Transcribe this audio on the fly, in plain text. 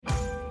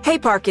Hey,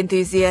 park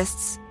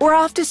enthusiasts. We're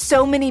off to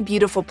so many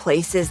beautiful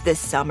places this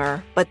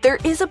summer, but there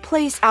is a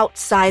place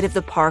outside of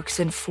the parks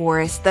and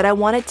forests that I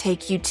want to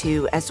take you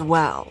to as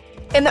well.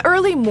 In the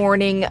early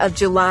morning of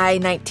July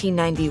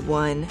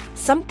 1991,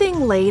 something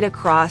laid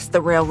across the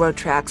railroad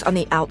tracks on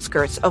the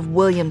outskirts of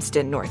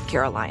Williamston, North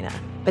Carolina.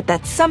 But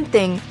that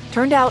something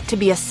turned out to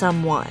be a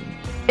someone.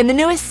 In the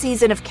newest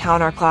season of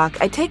Counterclock,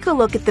 I take a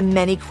look at the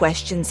many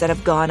questions that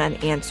have gone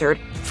unanswered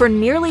for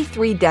nearly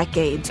 3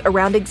 decades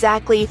around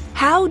exactly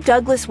how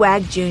Douglas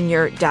Wag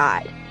Jr.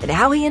 died and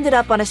how he ended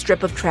up on a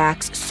strip of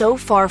tracks so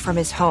far from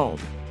his home.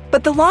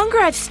 But the longer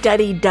I've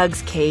studied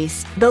Doug's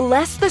case, the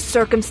less the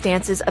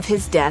circumstances of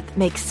his death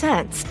make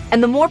sense,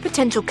 and the more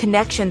potential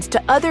connections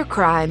to other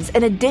crimes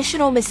and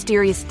additional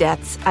mysterious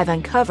deaths I've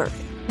uncovered.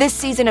 This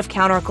season of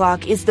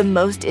Counterclock is the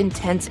most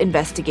intense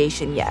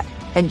investigation yet,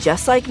 and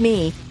just like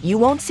me, you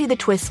won't see the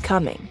twists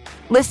coming.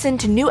 Listen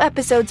to new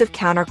episodes of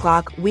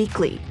Counterclock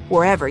weekly,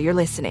 wherever you're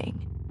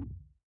listening.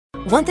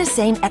 Want the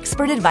same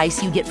expert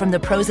advice you get from the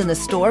pros in the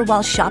store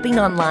while shopping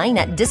online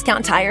at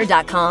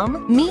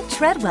DiscountTire.com? Meet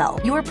Treadwell,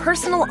 your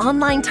personal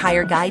online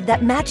tire guide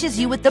that matches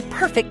you with the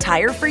perfect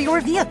tire for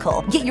your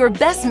vehicle. Get your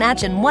best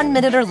match in 1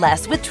 minute or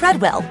less with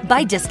Treadwell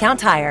by Discount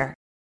Tire.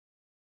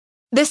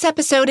 This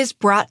episode is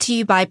brought to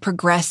you by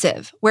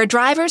Progressive, where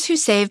drivers who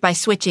save by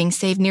switching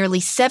save nearly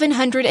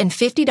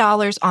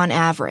 $750 on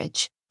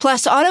average.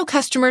 Plus, auto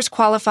customers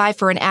qualify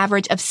for an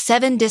average of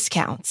 7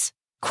 discounts.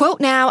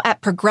 Quote now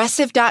at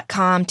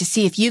Progressive.com to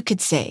see if you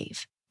could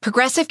save.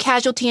 Progressive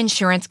Casualty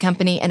Insurance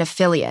Company and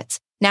Affiliates.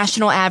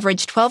 National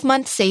average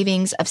 12-month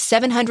savings of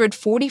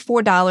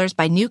 $744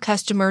 by new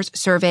customers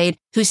surveyed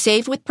who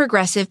saved with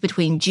Progressive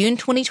between June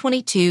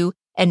 2022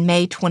 and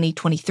May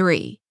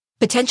 2023.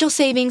 Potential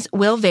savings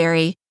will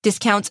vary.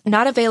 Discounts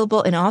not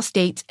available in all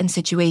states and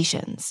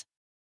situations.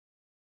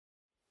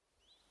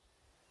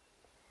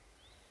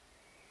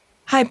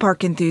 Hi,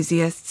 park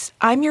enthusiasts.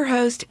 I'm your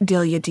host,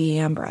 Delia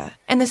D'Ambra,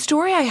 and the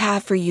story I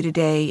have for you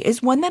today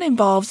is one that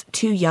involves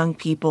 2 young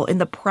people in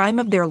the prime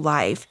of their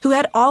life who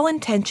had all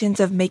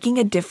intentions of making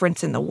a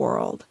difference in the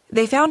world.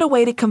 They found a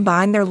way to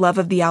combine their love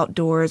of the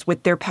outdoors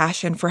with their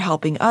passion for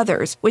helping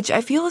others, which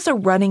I feel is a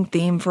running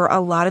theme for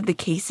a lot of the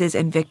cases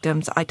and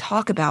victims I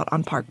talk about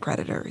on Park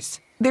Predators.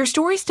 Their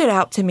story stood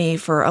out to me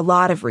for a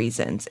lot of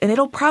reasons, and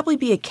it'll probably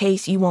be a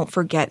case you won't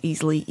forget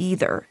easily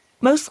either.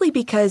 Mostly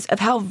because of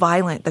how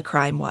violent the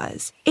crime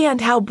was,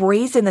 and how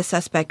brazen the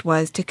suspect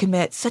was to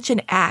commit such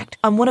an act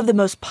on one of the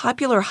most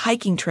popular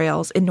hiking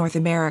trails in North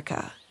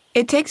America.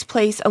 It takes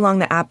place along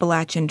the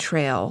Appalachian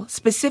Trail,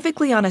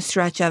 specifically on a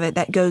stretch of it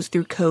that goes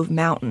through Cove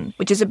Mountain,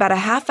 which is about a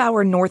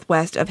half-hour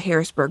northwest of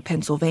Harrisburg,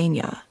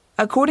 Pennsylvania.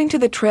 According to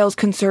the Trails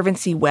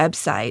Conservancy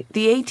website,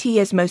 the AT,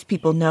 as most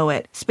people know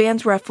it,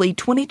 spans roughly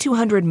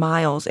 2,200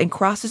 miles and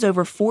crosses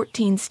over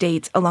 14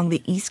 states along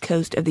the east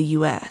coast of the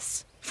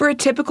U.S. For a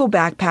typical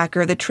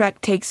backpacker, the trek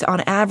takes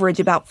on average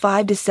about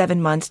 5 to 7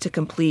 months to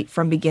complete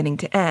from beginning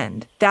to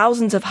end.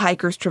 Thousands of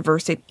hikers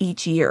traverse it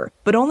each year,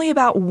 but only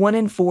about 1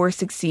 in 4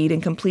 succeed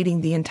in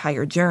completing the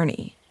entire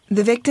journey.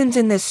 The victims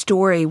in this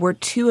story were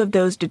 2 of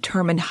those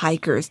determined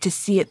hikers to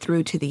see it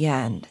through to the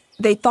end.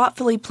 They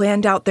thoughtfully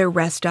planned out their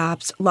rest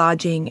stops,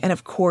 lodging, and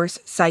of course,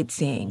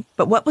 sightseeing.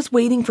 But what was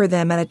waiting for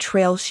them at a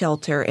trail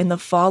shelter in the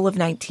fall of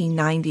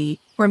 1990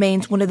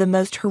 remains one of the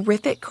most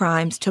horrific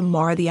crimes to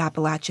mar the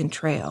Appalachian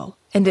Trail.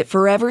 And it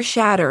forever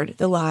shattered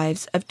the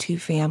lives of 2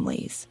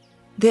 families.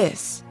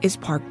 This is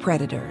Park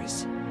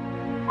Predators.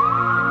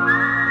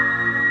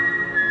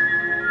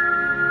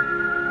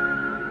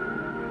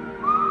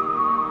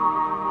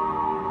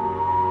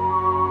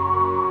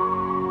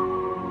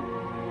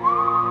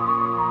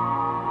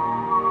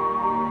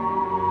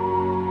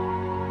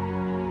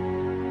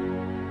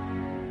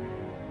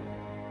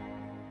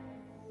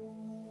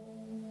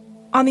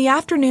 On the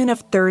afternoon of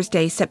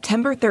Thursday,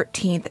 September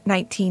 13th,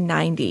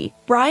 1990,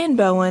 Brian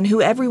Bowen,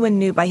 who everyone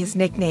knew by his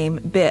nickname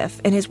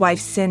Biff, and his wife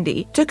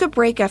Cindy, took a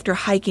break after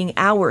hiking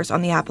hours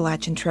on the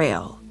Appalachian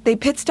Trail. They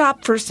pit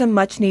stopped for some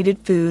much-needed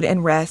food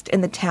and rest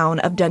in the town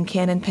of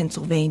Duncannon,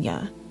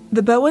 Pennsylvania.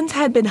 The Bowens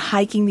had been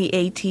hiking the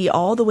AT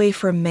all the way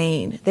from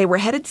Maine. They were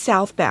headed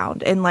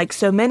southbound, and like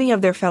so many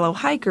of their fellow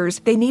hikers,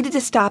 they needed to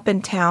stop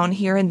in town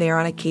here and there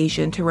on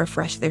occasion to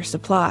refresh their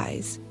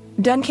supplies.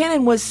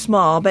 Duncannon was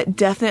small, but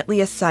definitely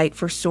a sight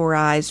for sore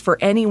eyes for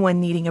anyone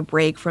needing a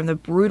break from the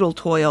brutal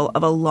toil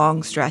of a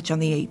long stretch on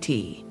the AT.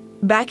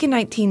 Back in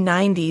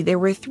 1990, there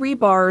were 3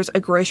 bars, a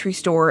grocery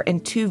store,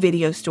 and 2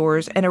 video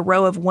stores, and a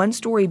row of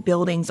 1-story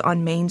buildings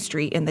on Main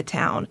Street in the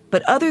town.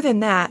 But other than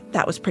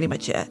that was pretty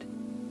much it.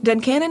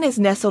 Duncannon is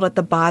nestled at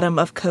the bottom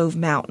of Cove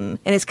Mountain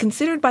and is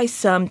considered by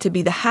some to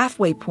be the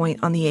halfway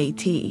point on the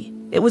AT.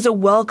 It was a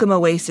welcome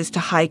oasis to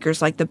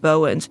hikers like the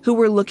Bowens who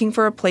were looking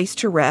for a place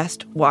to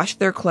rest, wash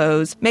their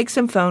clothes, make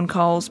some phone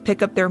calls,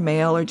 pick up their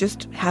mail, or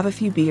just have a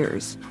few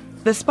beers.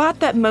 The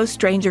spot that most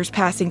strangers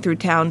passing through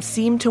town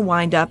seemed to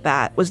wind up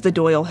at was the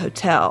Doyle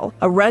Hotel,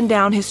 a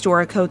rundown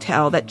historic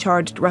hotel that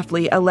charged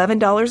roughly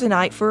 $11 a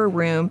night for a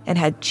room and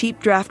had cheap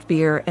draft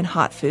beer and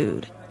hot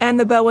food. And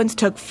the Bowens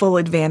took full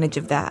advantage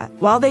of that.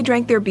 While they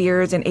drank their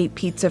beers and ate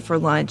pizza for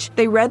lunch,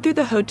 they read through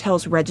the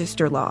hotel's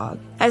register log.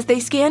 As they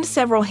scanned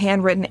several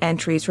handwritten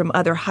entries from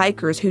other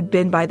hikers who'd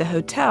been by the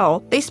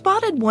hotel, they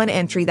spotted one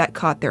entry that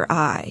caught their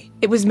eye.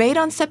 It was made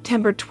on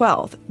September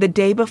 12th, the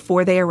day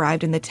before they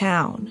arrived in the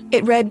town.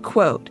 It read,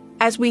 quote,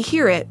 "As we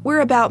hear it, we're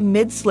about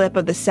mid-slip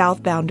of the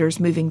southbounders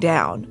moving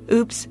down.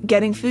 Oops,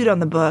 getting food on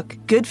the book.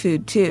 Good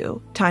food,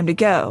 too. Time to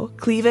go.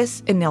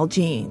 Clevis and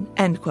Nalgene,"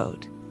 end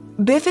quote.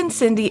 Biff and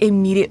Cindy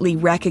immediately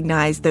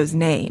recognized those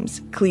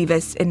names,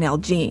 Clevis and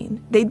Nalgene.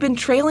 They'd been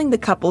trailing the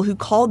couple who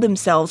called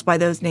themselves by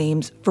those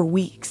names for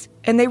weeks,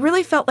 and they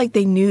really felt like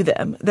they knew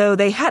them, though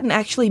they hadn't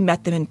actually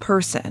met them in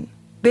person.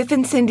 Biff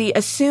and Cindy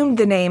assumed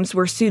the names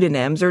were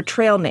pseudonyms or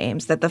trail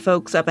names that the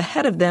folks up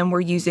ahead of them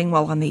were using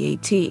while on the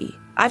AT.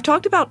 I've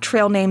talked about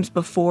trail names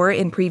before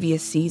in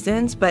previous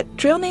seasons, but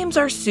trail names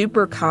are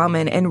super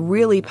common and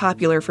really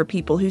popular for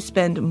people who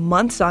spend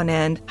months on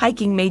end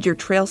hiking major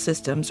trail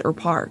systems or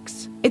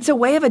parks. It's a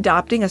way of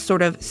adopting a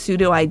sort of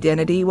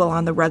pseudo-identity while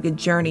on the rugged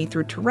journey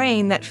through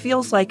terrain that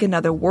feels like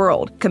another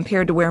world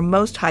compared to where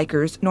most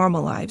hikers'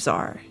 normal lives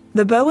are.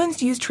 The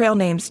Bowens used trail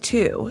names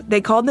too. They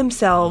called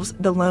themselves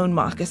the Lone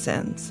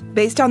Moccasins.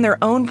 Based on their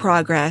own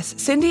progress,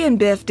 Cindy and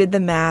Biff did the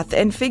math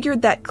and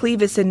figured that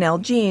Clevis and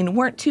Nalgene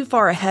weren't too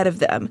far ahead of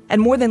them,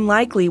 and more than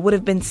likely would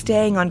have been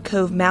staying on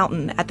Cove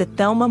Mountain at the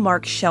Thelma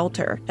Marks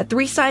Shelter, a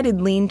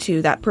three-sided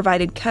lean-to that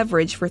provided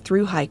coverage for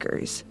thru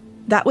hikers.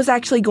 That was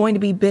actually going to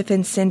be Biff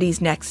and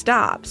Cindy's next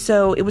stop,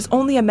 so it was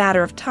only a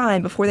matter of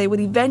time before they would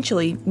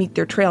eventually meet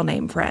their trail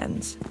name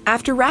friends.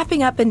 After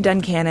wrapping up in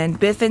Duncannon,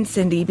 Biff and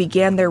Cindy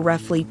began their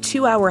roughly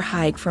 2-hour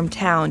hike from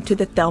town to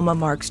the Thelma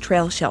Marks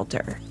Trail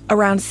Shelter.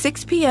 Around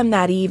 6 p.m.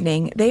 that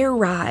evening, they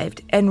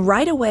arrived and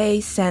right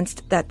away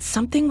sensed that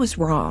something was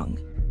wrong.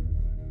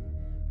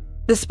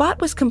 The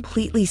spot was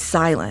completely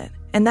silent,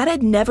 and that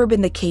had never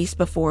been the case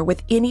before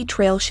with any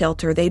trail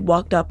shelter they'd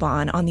walked up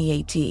on the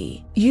AT.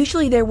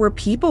 Usually there were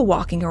people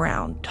walking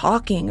around,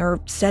 talking,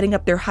 or setting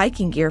up their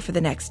hiking gear for the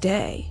next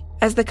day.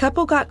 As the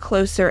couple got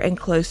closer and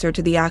closer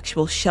to the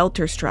actual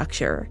shelter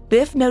structure,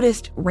 Biff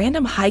noticed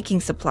random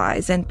hiking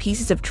supplies and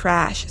pieces of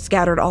trash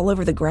scattered all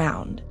over the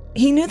ground.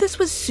 He knew this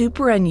was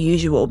super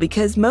unusual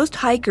because most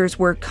hikers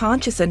were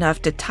conscious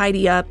enough to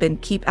tidy up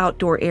and keep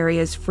outdoor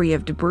areas free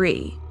of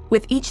debris.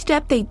 With each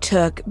step they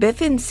took,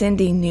 Biff and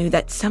Cindy knew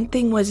that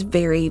something was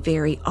very,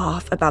 very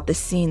off about the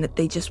scene that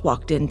they just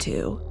walked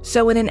into.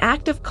 So in an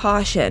act of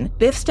caution,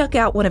 Biff stuck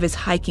out one of his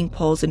hiking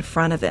poles in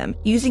front of him,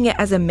 using it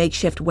as a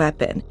makeshift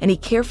weapon, and he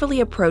carefully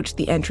approached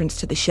the entrance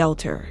to the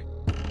shelter.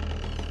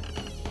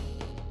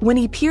 When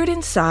he peered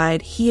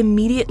inside, he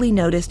immediately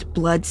noticed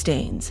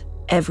bloodstains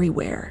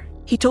everywhere.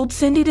 He told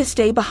Cindy to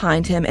stay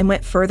behind him and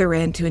went further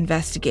in to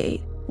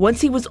investigate.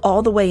 Once he was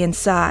all the way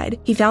inside,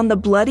 he found the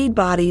bloodied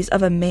bodies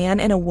of a man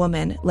and a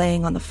woman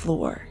laying on the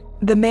floor.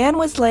 The man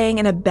was laying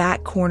in a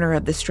back corner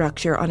of the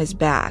structure on his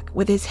back,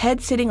 with his head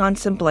sitting on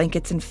some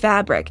blankets and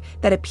fabric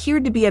that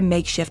appeared to be a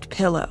makeshift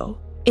pillow.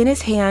 In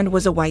his hand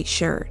was a white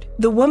shirt.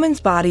 The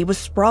woman's body was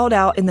sprawled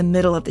out in the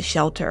middle of the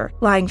shelter,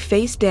 lying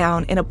face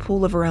down in a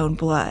pool of her own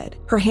blood.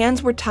 Her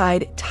hands were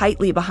tied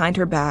tightly behind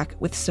her back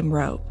with some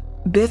rope.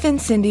 Biff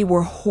and Cindy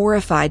were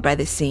horrified by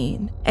the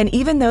scene, and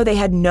even though they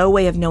had no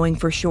way of knowing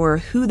for sure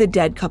who the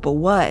dead couple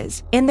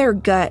was, in their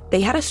gut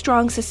they had a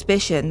strong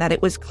suspicion that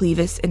it was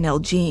Clevis and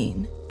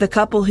Nalgene, the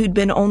couple who'd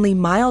been only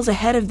miles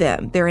ahead of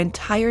them their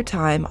entire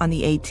time on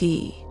the AT.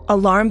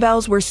 Alarm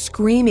bells were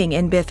screaming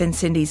in Biff and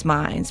Cindy's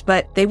minds,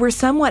 but they were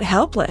somewhat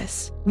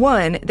helpless.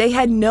 One, they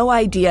had no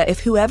idea if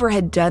whoever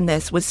had done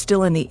this was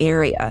still in the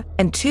area.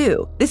 And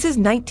two, this is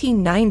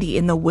 1990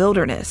 in the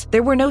wilderness.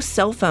 There were no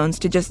cell phones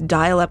to just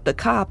dial up the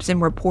cops and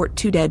report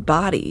 2 dead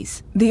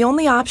bodies. The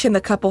only option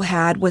the couple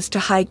had was to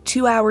hike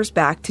 2 hours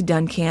back to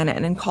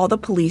Duncannon and call the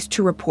police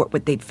to report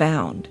what they'd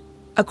found.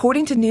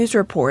 According to news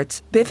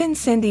reports, Biff and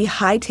Cindy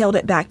hightailed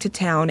it back to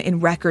town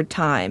in record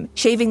time,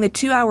 shaving the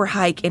 2-hour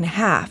hike in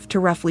half to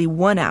roughly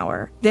 1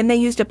 hour. Then they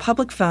used a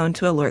public phone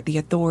to alert the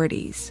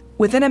authorities.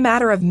 Within a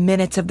matter of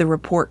minutes of the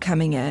report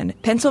coming in,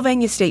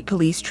 Pennsylvania State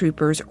Police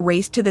troopers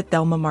raced to the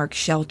Thelma Marks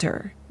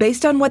shelter.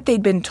 Based on what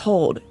they'd been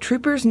told,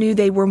 troopers knew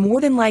they were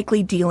more than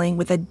likely dealing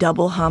with a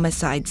double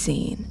homicide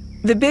scene.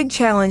 The big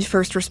challenge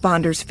first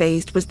responders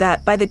faced was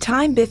that by the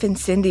time Biff and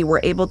Cindy were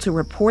able to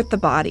report the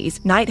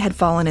bodies, night had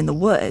fallen in the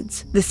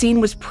woods. The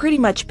scene was pretty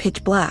much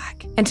pitch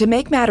black. And to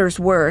make matters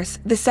worse,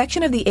 the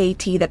section of the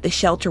AT that the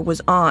shelter was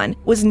on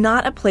was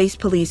not a place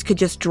police could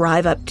just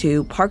drive up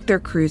to, park their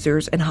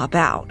cruisers, and hop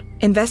out.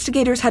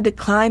 Investigators had to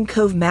climb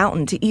Cove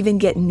Mountain to even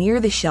get near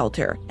the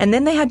shelter, and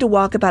then they had to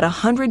walk about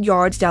 100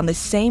 yards down the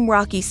same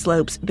rocky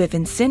slopes Biff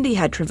and Cindy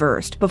had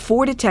traversed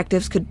before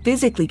detectives could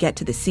physically get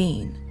to the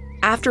scene.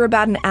 After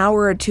about an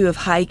hour or two of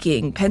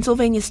hiking,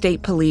 Pennsylvania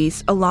State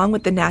Police, along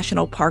with the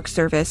National Park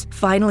Service,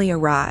 finally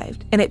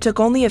arrived, and it took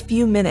only a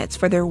few minutes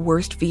for their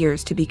worst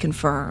fears to be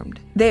confirmed.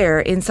 There,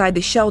 inside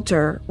the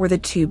shelter, were the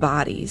 2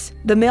 bodies.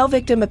 The male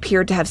victim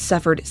appeared to have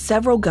suffered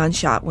several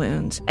gunshot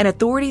wounds, and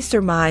authorities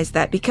surmised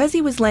that because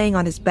he was laying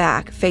on his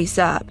back, face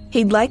up,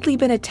 he'd likely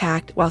been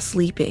attacked while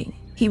sleeping.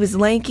 He was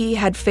lanky,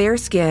 had fair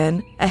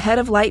skin, a head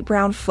of light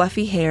brown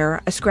fluffy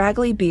hair, a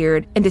scraggly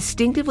beard, and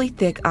distinctively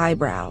thick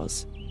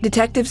eyebrows.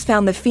 Detectives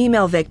found the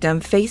female victim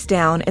face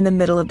down in the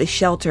middle of the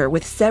shelter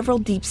with several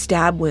deep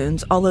stab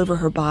wounds all over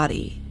her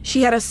body.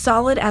 She had a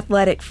solid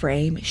athletic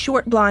frame,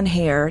 short blonde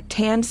hair,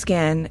 tanned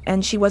skin,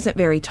 and she wasn't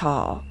very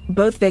tall.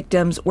 Both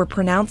victims were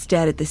pronounced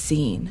dead at the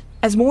scene.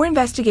 As more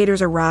investigators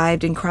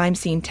arrived and crime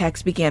scene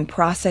techs began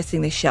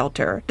processing the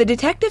shelter, the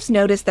detectives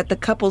noticed that the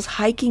couple's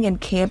hiking and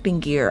camping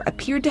gear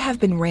appeared to have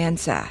been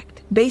ransacked.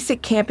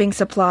 Basic camping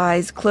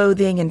supplies,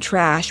 clothing, and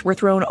trash were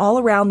thrown all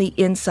around the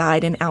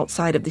inside and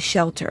outside of the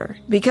shelter.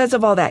 Because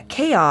of all that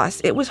chaos,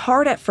 it was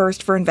hard at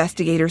first for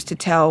investigators to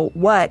tell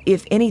what,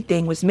 if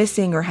anything, was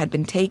missing or had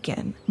been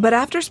taken. But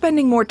after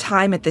spending more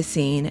time at the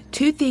scene,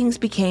 two things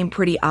became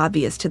pretty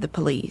obvious to the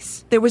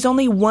police. There was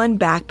only one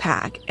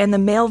backpack, and the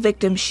male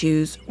victim's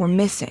shoes were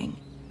missing.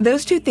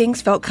 Those two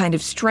things felt kind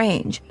of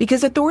strange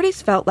because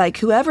authorities felt like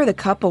whoever the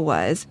couple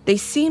was, they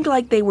seemed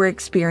like they were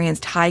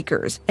experienced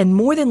hikers and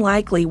more than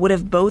likely would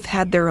have both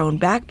had their own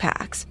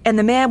backpacks, and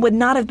the man would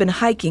not have been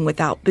hiking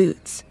without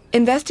boots.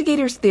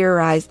 Investigators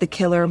theorized the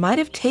killer might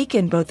have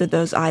taken both of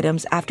those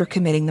items after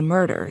committing the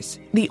murders.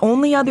 The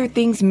only other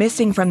things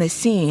missing from the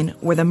scene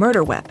were the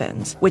murder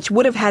weapons, which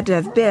would have had to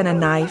have been a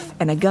knife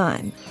and a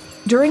gun.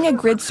 During a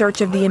grid search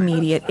of the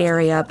immediate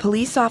area,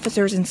 police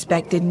officers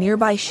inspected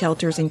nearby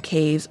shelters and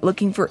caves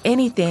looking for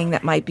anything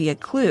that might be a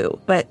clue,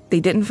 but they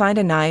didn't find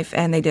a knife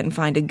and they didn't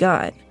find a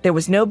gun. There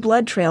was no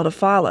blood trail to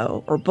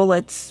follow, or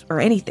bullets, or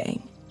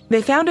anything.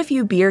 They found a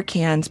few beer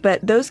cans,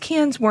 but those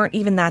cans weren't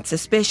even that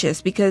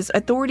suspicious because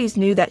authorities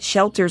knew that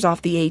shelters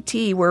off the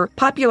AT were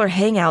popular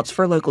hangouts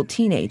for local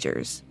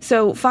teenagers.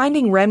 So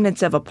finding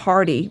remnants of a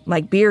party,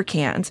 like beer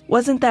cans,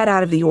 wasn't that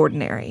out of the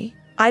ordinary.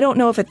 I don't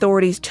know if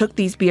authorities took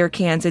these beer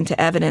cans into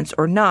evidence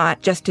or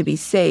not, just to be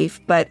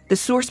safe, but the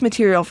source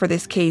material for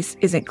this case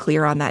isn't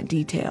clear on that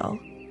detail.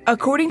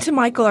 According to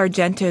Michael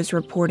Argento's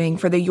reporting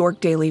for the York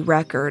Daily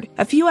Record,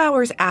 a few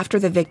hours after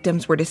the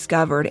victims were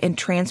discovered and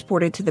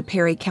transported to the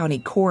Perry County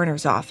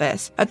Coroner's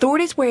Office,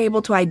 authorities were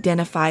able to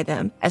identify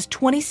them as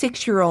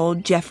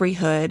 26-year-old Jeffrey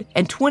Hood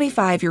and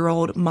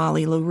 25-year-old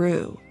Molly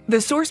LaRue. The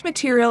source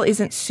material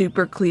isn't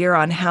super clear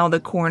on how the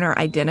coroner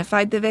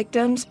identified the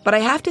victims, but I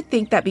have to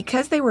think that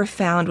because they were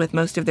found with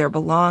most of their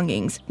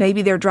belongings,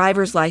 maybe their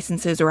driver's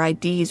licenses or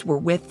IDs were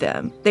with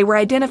them. They were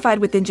identified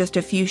within just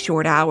a few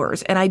short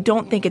hours, and I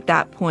don't think at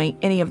that point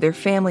any of their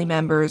family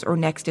members or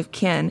next of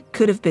kin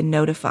could have been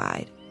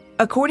notified.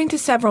 According to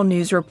several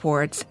news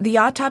reports, the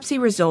autopsy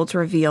results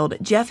revealed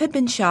Jeff had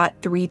been shot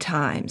 3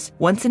 times,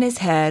 once in his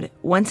head,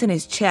 once in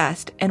his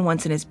chest, and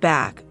once in his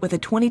back, with a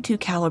 .22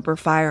 caliber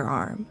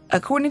firearm.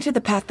 According to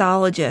the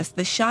pathologist,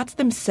 the shots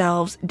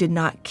themselves did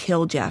not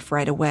kill Jeff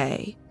right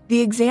away. The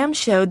exam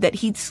showed that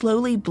he'd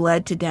slowly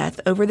bled to death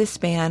over the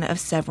span of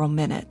several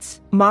minutes.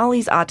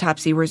 Molly's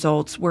autopsy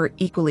results were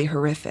equally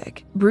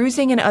horrific.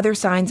 Bruising and other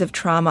signs of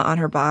trauma on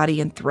her body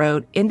and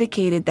throat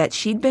indicated that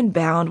she'd been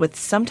bound with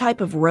some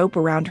type of rope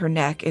around her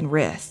neck and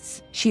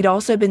wrists. She'd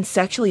also been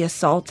sexually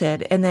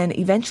assaulted and then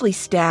eventually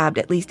stabbed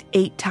at least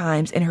 8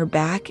 times in her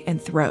back and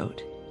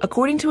throat.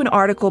 According to an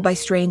article by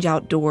Strange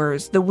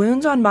Outdoors, the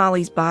wounds on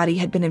Molly's body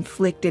had been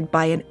inflicted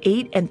by an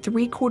 8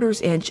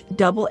 3/4 inch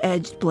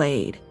double-edged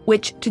blade,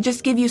 which, to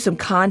just give you some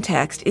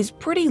context, is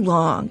pretty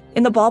long,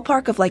 in the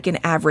ballpark of like an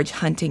average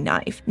hunting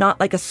knife, not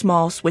like a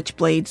small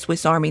switchblade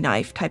Swiss Army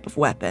knife type of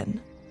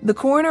weapon. The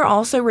coroner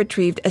also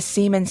retrieved a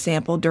semen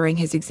sample during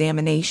his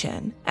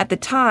examination. At the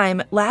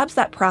time, labs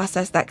that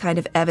processed that kind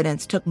of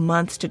evidence took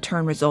months to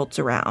turn results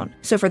around.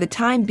 So for the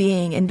time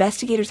being,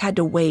 investigators had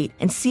to wait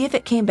and see if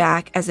it came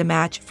back as a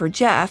match for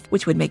Jeff,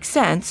 which would make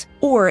sense,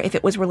 or if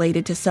it was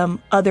related to some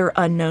other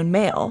unknown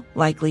male,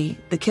 likely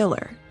the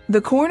killer.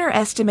 The coroner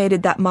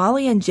estimated that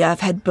Molly and Jeff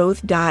had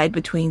both died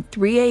between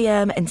 3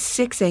 a.m. and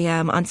 6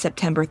 a.m. on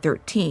September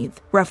 13th,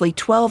 roughly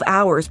 12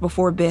 hours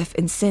before Biff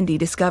and Cindy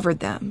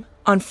discovered them.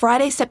 On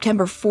Friday,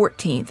 September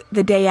 14th,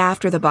 the day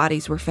after the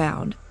bodies were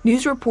found,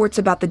 news reports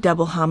about the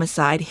double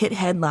homicide hit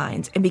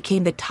headlines and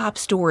became the top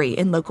story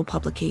in local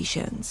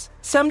publications.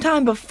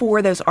 Sometime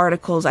before those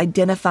articles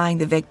identifying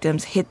the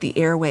victims hit the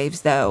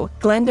airwaves, though,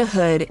 Glenda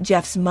Hood,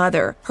 Jeff's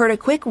mother, heard a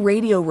quick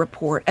radio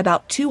report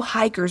about 2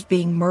 hikers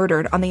being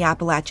murdered on the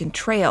Appalachian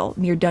Trail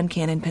near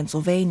Duncannon,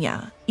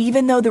 Pennsylvania.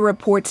 Even though the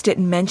reports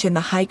didn't mention the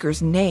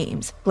hikers'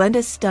 names,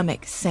 Glenda's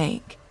stomach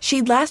sank.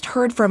 She'd last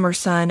heard from her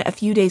son a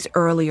few days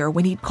earlier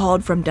when he'd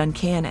called from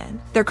Duncannon.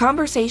 Their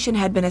conversation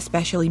had been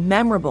especially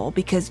memorable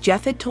because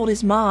Jeff had told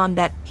his mom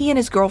that he and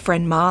his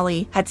girlfriend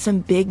Molly had some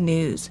big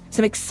news,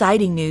 some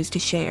exciting news to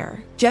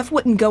share. Jeff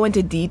wouldn't go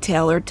into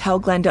detail or tell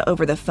Glenda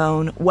over the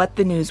phone what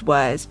the news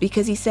was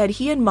because he said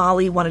he and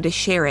Molly wanted to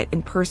share it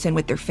in person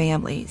with their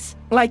families.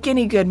 Like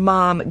any good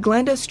mom,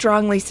 Glenda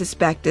strongly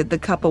suspected the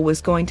couple was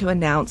going to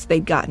announce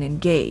they'd gotten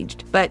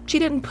engaged, but she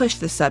didn't push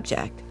the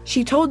subject.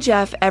 She told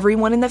Jeff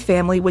everyone in the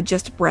family would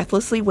just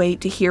breathlessly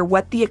wait to hear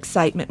what the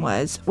excitement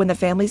was when the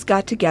families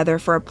got together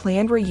for a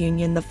planned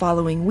reunion the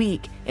following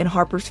week in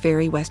Harpers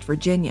Ferry, West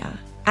Virginia.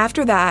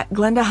 After that,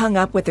 Glenda hung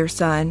up with her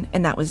son,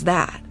 and that was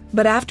that.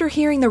 But after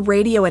hearing the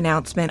radio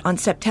announcement on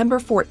September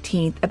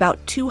 14th about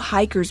 2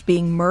 hikers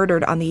being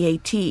murdered on the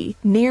AT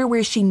near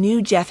where she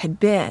knew Jeff had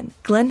been,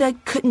 Glenda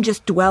couldn't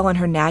just dwell on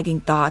her nagging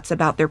thoughts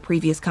about their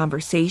previous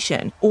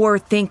conversation or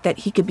think that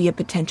he could be a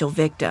potential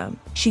victim.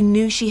 She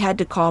knew she had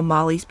to call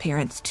Molly's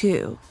parents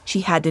too.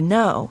 She had to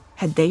know,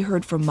 had they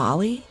heard from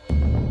Molly?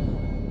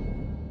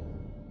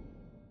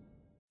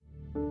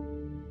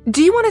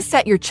 Do you want to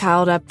set your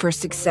child up for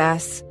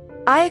success?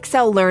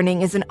 IXL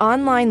Learning is an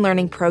online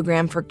learning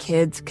program for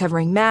kids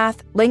covering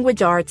math,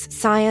 language arts,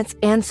 science,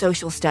 and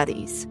social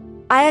studies.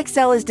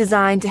 IXL is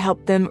designed to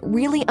help them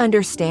really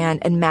understand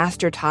and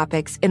master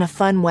topics in a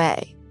fun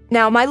way.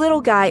 Now, my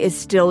little guy is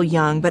still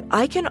young, but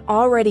I can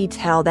already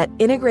tell that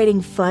integrating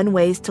fun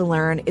ways to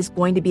learn is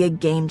going to be a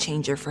game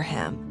changer for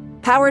him.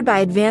 Powered by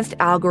advanced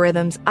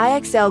algorithms,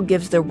 IXL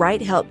gives the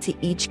right help to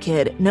each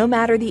kid, no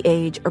matter the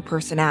age or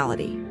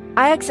personality.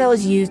 IXL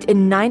is used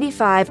in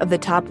 95 of the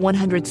top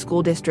 100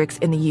 school districts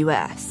in the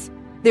U.S.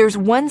 There's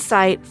one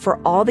site for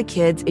all the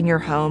kids in your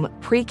home,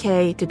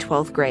 pre-K to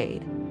 12th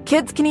grade.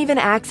 Kids can even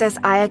access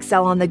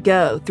IXL on the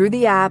go through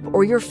the app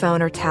or your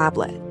phone or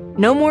tablet.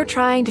 No more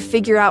trying to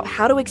figure out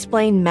how to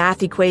explain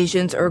math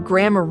equations or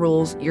grammar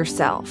rules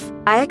yourself.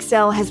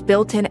 IXL has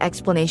built-in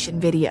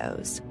explanation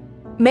videos.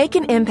 Make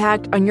an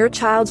impact on your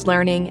child's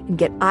learning and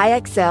get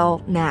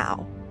IXL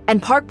now. And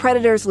Park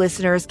Predators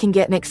listeners can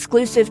get an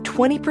exclusive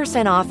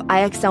 20% off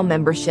IXL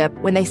membership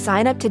when they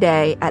sign up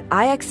today at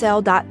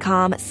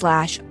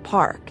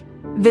IXL.com/park.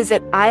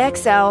 Visit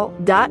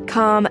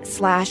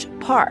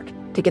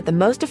IXL.com/park to get the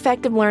most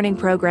effective learning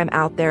program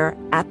out there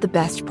at the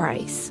best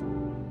price.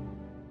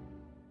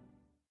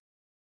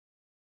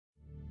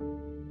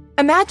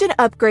 Imagine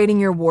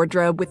upgrading your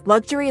wardrobe with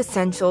luxury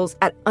essentials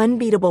at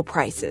unbeatable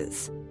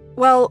prices.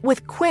 Well,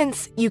 with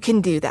Quince, you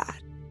can do that.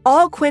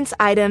 All Quince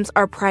items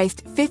are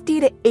priced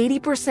 50 to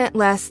 80%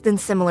 less than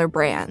similar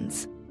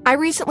brands. I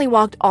recently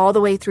walked all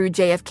the way through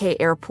JFK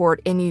Airport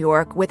in New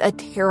York with a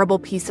terrible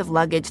piece of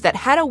luggage that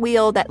had a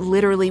wheel that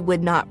literally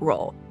would not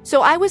roll.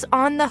 So I was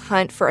on the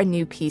hunt for a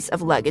new piece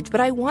of luggage,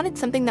 but I wanted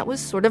something that was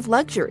sort of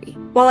luxury,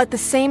 while at the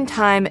same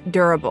time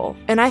durable.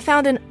 And I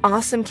found an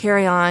awesome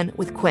carry-on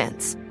with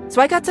Quince.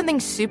 So I got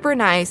something super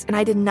nice and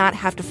I did not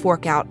have to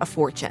fork out a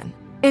fortune.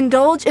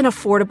 Indulge in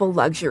affordable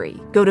luxury.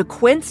 Go to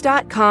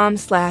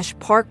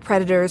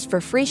quince.com/parkpredators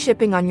for free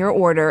shipping on your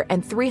order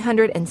and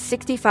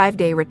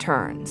 365-day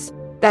returns.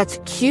 That's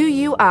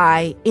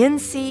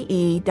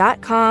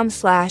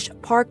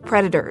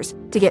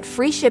QUINCE.com/parkpredators to get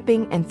free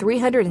shipping and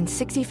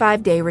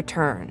 365-day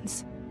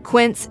returns.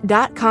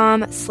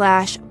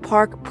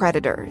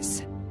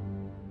 Quince.com/parkpredators.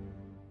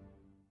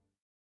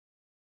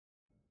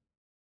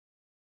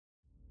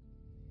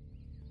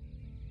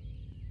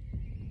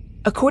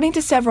 According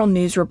to several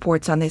news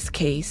reports on this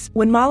case,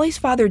 when Molly's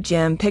father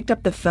Jim picked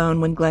up the phone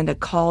when Glenda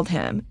called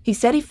him, he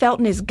said he felt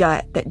in his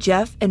gut that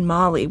Jeff and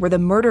Molly were the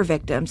murder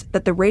victims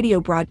that the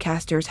radio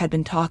broadcasters had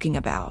been talking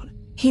about.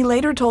 He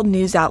later told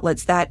news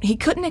outlets that he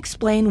couldn't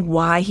explain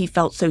why he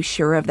felt so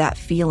sure of that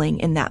feeling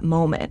in that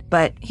moment,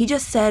 but he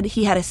just said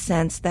he had a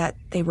sense that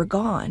they were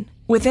gone.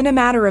 Within a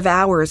matter of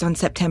hours on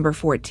September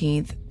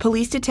 14th,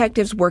 police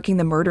detectives working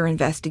the murder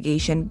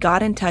investigation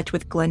got in touch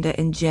with Glenda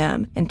and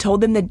Jim and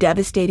told them the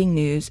devastating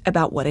news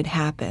about what had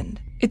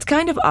happened. It's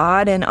kind of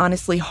odd and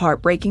honestly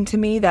heartbreaking to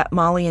me that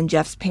Molly and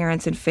Jeff's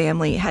parents and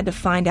family had to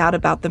find out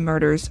about the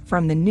murders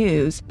from the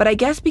news, but I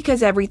guess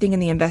because everything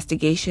in the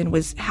investigation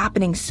was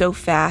happening so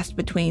fast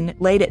between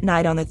late at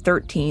night on the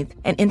 13th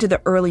and into the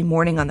early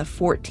morning on the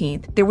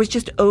 14th, there was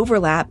just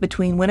overlap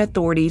between when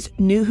authorities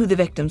knew who the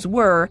victims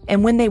were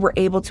and when they were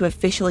able to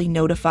officially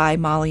notify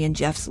Molly and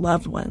Jeff's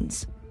loved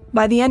ones.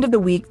 By the end of the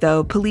week,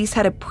 though, police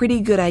had a pretty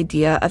good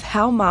idea of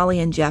how Molly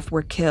and Jeff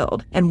were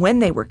killed and when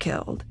they were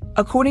killed.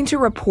 According to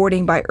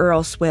reporting by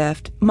Earl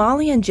Swift,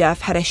 Molly and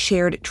Jeff had a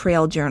shared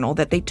trail journal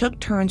that they took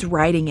turns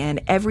writing in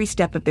every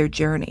step of their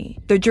journey.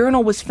 The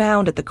journal was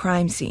found at the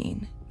crime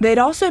scene. They'd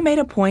also made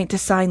a point to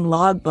sign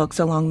logbooks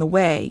along the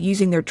way,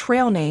 using their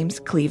trail names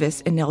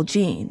Clevis and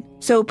Nalgene.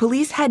 So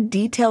police had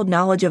detailed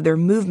knowledge of their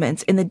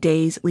movements in the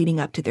days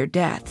leading up to their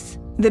deaths.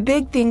 The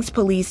big things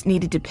police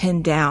needed to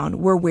pin down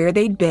were where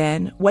they'd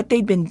been, what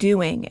they'd been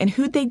doing, and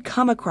who they'd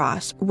come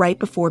across right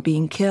before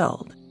being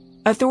killed.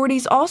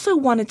 Authorities also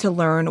wanted to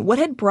learn what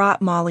had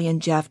brought Molly and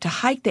Jeff to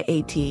hike the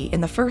AT in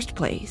the first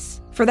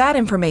place. For that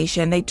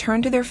information, they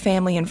turned to their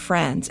family and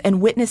friends and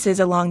witnesses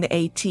along the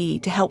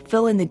AT to help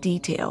fill in the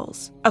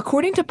details.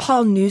 According to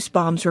Paul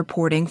Nussbaum's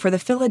reporting for the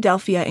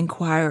Philadelphia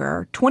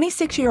Inquirer,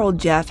 26-year-old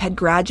Jeff had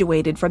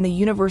graduated from the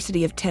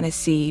University of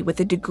Tennessee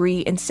with a degree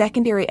in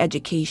secondary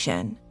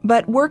education.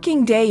 But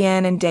working day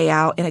in and day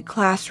out in a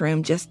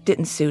classroom just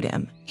didn't suit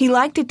him. He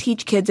liked to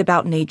teach kids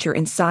about nature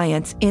and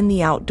science in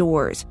the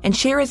outdoors and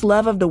share his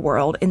love of the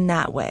world in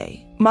that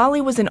way.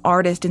 Molly was an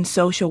artist and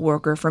social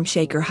worker from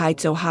Shaker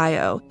Heights,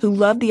 Ohio, who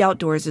loved the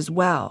outdoors as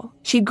well.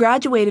 She'd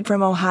graduated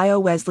from Ohio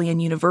Wesleyan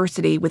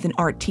University with an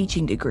art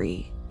teaching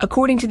degree.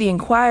 According to the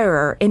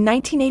Inquirer, in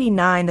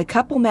 1989, the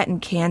couple met in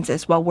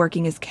Kansas while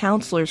working as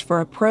counselors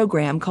for a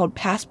program called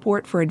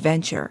Passport for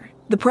Adventure.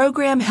 The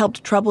program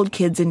helped troubled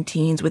kids and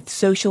teens with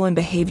social and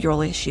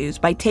behavioral issues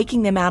by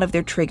taking them out of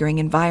their triggering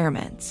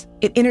environments.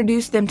 It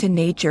introduced them to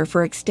nature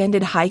for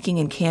extended hiking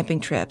and camping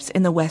trips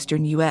in the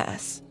western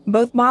U.S.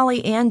 Both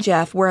Molly and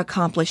Jeff were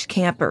accomplished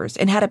campers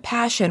and had a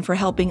passion for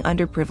helping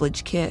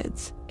underprivileged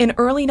kids. In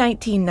early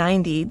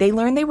 1990, they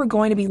learned they were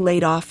going to be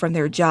laid off from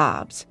their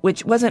jobs,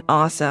 which wasn't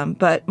awesome,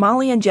 but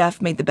Molly and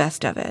Jeff made the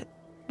best of it.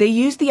 They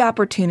used the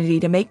opportunity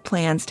to make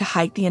plans to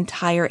hike the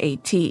entire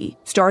AT,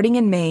 starting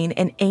in Maine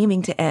and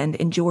aiming to end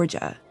in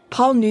Georgia.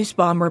 Paul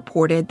Nussbaum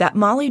reported that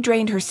Molly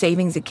drained her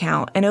savings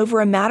account, and over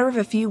a matter of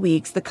a few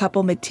weeks, the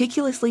couple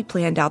meticulously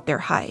planned out their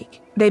hike.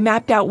 They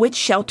mapped out which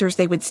shelters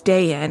they would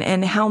stay in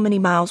and how many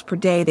miles per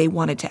day they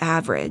wanted to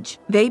average.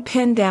 They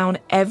pinned down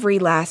every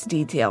last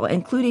detail,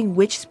 including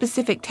which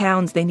specific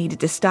towns they needed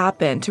to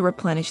stop in to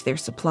replenish their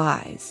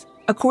supplies.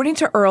 According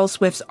to Earl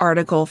Swift's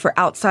article for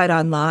Outside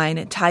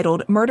Online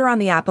titled Murder on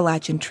the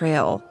Appalachian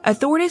Trail,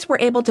 authorities were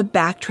able to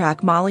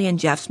backtrack Molly and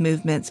Jeff's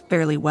movements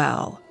fairly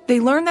well. They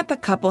learned that the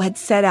couple had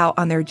set out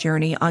on their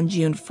journey on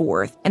June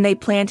 4th, and they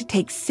planned to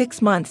take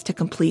 6 months to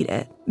complete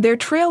it. Their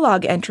trail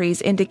log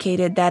entries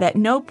indicated that at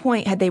no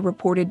point had they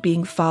reported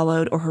being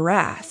followed or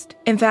harassed.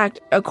 In fact,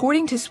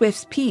 according to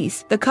Swift's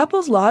piece, the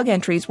couple's log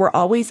entries were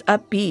always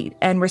upbeat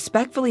and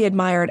respectfully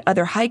admired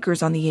other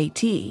hikers on the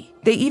AT.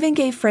 They even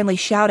gave friendly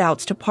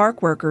shout-outs to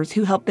park workers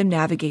who helped them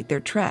navigate their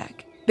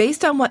trek.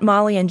 Based on what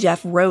Molly and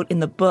Jeff wrote in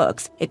the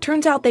books, it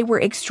turns out they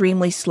were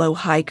extremely slow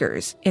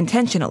hikers,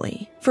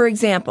 intentionally. For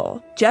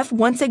example, Jeff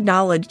once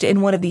acknowledged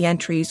in one of the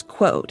entries,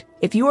 quote,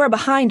 "If you are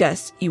behind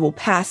us, you will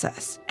pass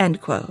us,"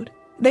 end quote.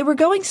 They were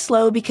going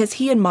slow because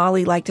he and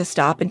Molly liked to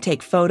stop and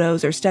take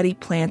photos or study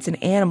plants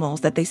and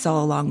animals that they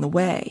saw along the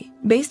way.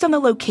 Based on the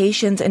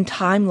locations and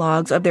time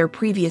logs of their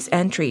previous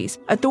entries,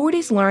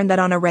 authorities learned that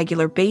on a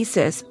regular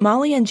basis,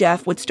 Molly and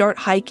Jeff would start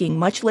hiking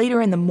much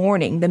later in the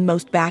morning than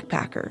most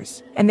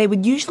backpackers, and they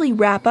would usually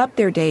wrap up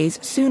their days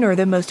sooner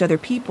than most other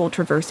people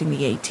traversing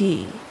the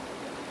AT.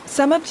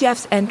 Some of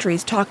Jeff's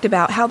entries talked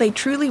about how they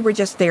truly were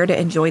just there to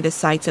enjoy the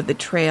sights of the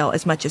trail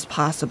as much as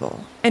possible.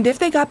 And if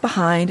they got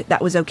behind,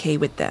 that was okay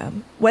with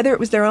them. Whether it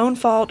was their own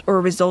fault or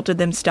a result of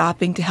them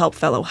stopping to help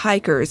fellow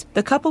hikers,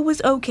 the couple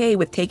was okay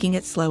with taking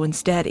it slow and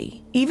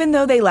steady. Even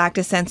though they lacked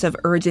a sense of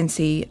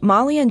urgency,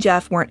 Molly and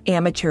Jeff weren't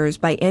amateurs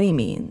by any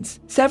means.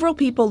 Several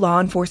people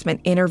law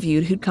enforcement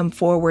interviewed who'd come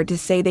forward to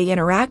say they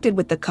interacted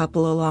with the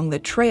couple along the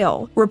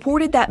trail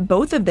reported that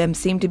both of them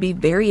seemed to be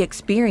very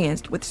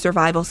experienced with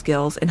survival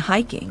skills and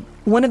hiking.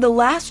 One of the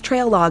last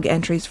trail log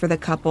entries for the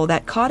couple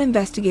that caught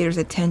investigators'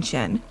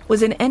 attention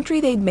was an entry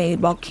they'd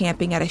made while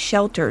camping at a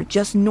shelter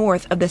just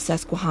north of the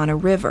Susquehanna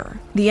River.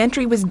 The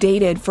entry was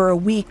dated for a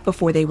week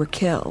before they were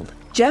killed.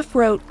 Jeff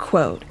wrote,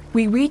 quote,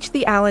 "We reached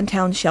the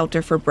Allentown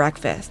shelter for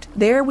breakfast.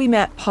 There we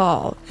met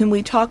Paul, whom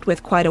we talked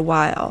with quite a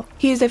while.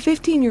 He is a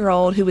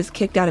 15-year-old who was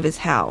kicked out of his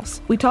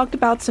house. We talked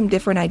about some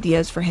different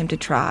ideas for him to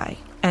try,"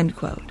 end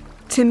quote.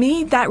 To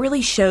me, that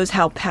really shows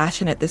how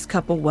passionate this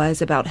couple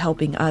was about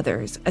helping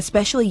others,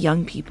 especially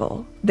young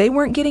people. They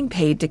weren't getting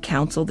paid to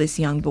counsel this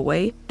young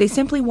boy. They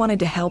simply wanted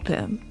to help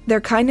him.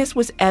 Their kindness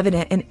was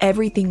evident in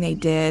everything they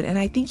did, and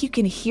I think you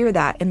can hear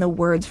that in the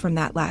words from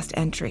that last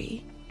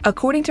entry.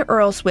 According to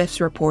Earl Swift's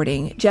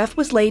reporting, Jeff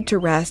was laid to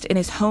rest in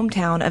his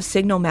hometown of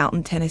Signal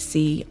Mountain,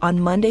 Tennessee on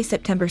Monday,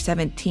 September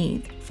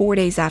 17th, 4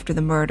 days after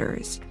the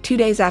murders. 2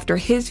 days after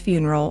his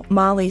funeral,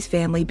 Molly's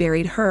family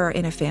buried her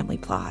in a family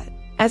plot.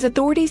 As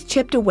authorities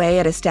chipped away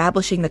at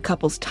establishing the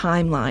couple's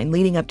timeline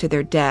leading up to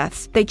their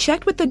deaths, they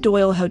checked with the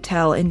Doyle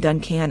Hotel in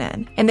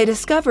Duncannon, and they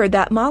discovered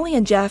that Molly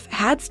and Jeff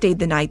had stayed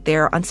the night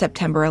there on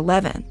September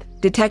 11th.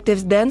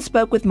 Detectives then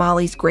spoke with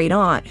Molly's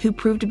great-aunt, who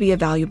proved to be a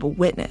valuable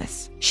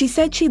witness. She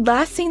said she'd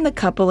last seen the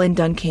couple in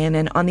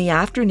Duncannon on the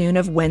afternoon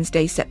of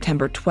Wednesday,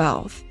 September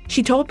 12th.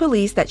 She told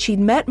police that she'd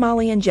met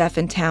Molly and Jeff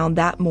in town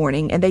that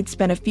morning and they'd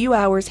spent a few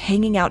hours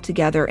hanging out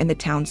together in the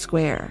town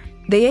square.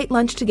 They ate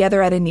lunch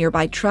together at a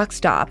nearby truck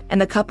stop,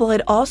 and the couple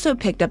had also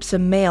picked up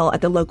some mail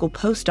at the local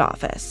post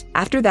office.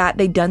 After that,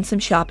 they'd done some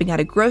shopping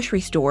at a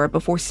grocery store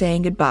before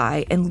saying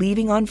goodbye and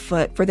leaving on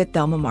foot for the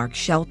Thelma Marks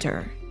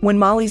shelter. When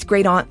Molly's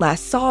great-aunt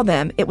last saw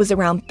them, it was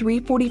around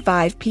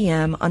 3:45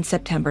 p.m. on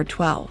September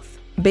 12th.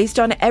 Based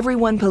on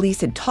everyone police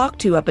had talked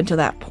to up until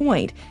that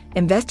point,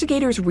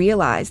 investigators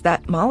realized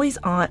that Molly's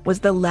aunt was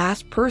the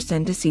last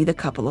person to see the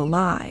couple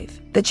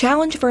alive. The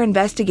challenge for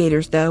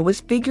investigators, though,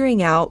 was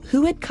figuring out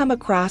who had come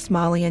across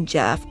Molly and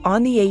Jeff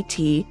on the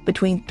AT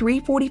between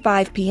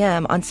 3:45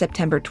 p.m. on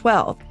September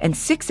 12th and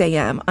 6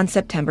 a.m. on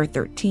September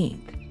 13th.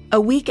 A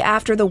week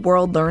after the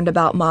world learned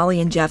about Molly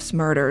and Jeff's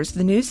murders,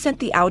 the news sent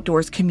the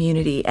outdoors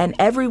community and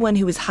everyone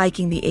who was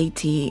hiking the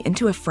AT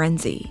into a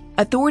frenzy.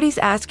 Authorities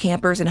asked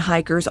campers and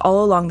hikers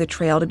all along the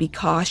trail to be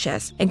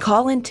cautious and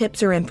call in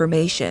tips or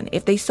information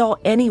if they saw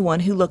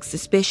anyone who looked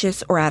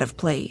suspicious or out of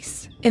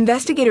place.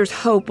 Investigators'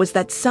 hope was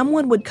that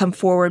someone would come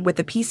forward with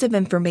a piece of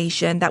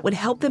information that would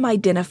help them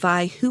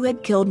identify who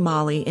had killed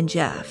Molly and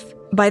Jeff.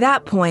 By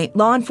that point,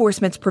 law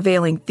enforcement's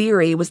prevailing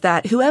theory was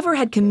that whoever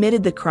had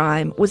committed the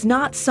crime was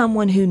not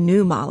someone who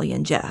knew Molly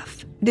and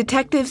Jeff.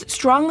 Detectives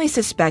strongly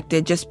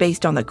suspected, just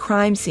based on the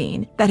crime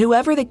scene, that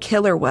whoever the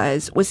killer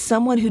was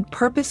someone who'd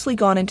purposely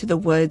gone into the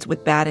woods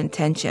with bad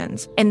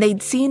intentions, and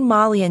they'd seen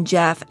Molly and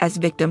Jeff as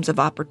victims of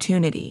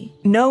opportunity.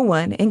 No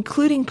one,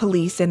 including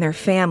police and their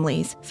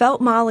families,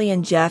 felt Molly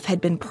and Jeff had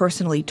been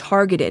personally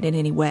targeted in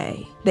any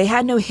way. They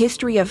had no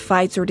history of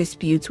fights or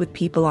disputes with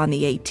people on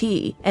the AT,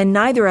 and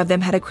neither of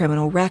them had a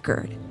criminal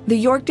record. The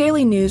York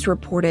Daily News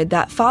reported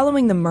that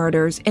following the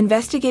murders,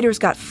 investigators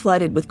got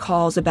flooded with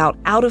calls about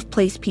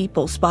out-of-place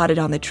people spotted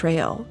on the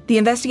trail. The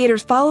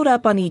investigators followed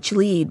up on each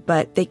lead,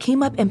 but they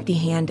came up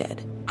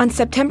empty-handed. On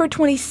September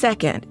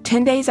 22nd,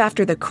 10 days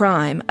after the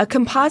crime, a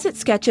composite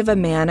sketch of a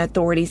man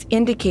authorities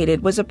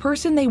indicated was a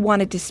person they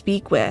wanted to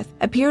speak with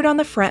appeared on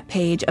the front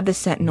page of the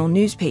Sentinel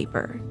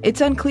newspaper.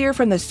 It's unclear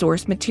from the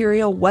source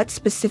material what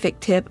specific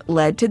tip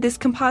led to this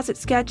composite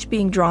sketch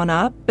being drawn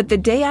up, but the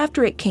day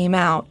after it came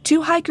out,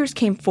 2 hikers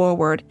came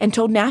forward and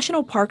told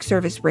National Park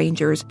Service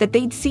rangers that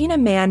they'd seen a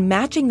man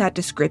matching that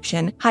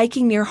description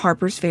hiking near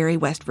Harpers Ferry,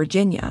 West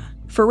Virginia.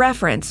 For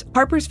reference,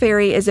 Harpers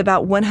Ferry is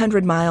about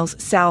 100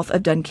 miles south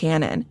of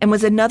Duncannon and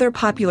was another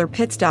popular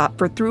pit stop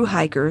for thru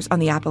hikers on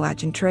the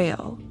Appalachian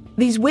Trail.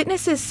 These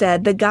witnesses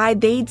said the guy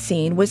they'd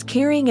seen was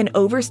carrying an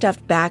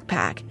overstuffed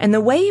backpack, and the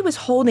way he was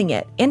holding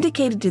it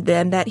indicated to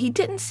them that he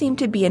didn't seem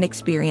to be an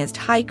experienced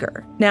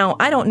hiker. Now,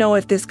 I don't know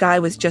if this guy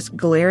was just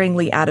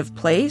glaringly out of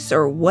place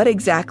or what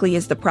exactly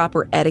is the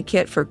proper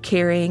etiquette for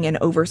carrying an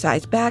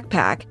oversized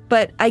backpack,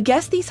 but I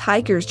guess these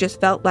hikers just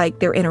felt like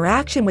their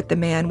interaction with the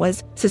man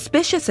was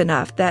suspicious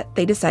enough that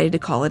they decided to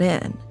call it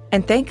in.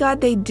 And thank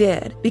God they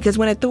did, because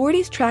when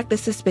authorities tracked the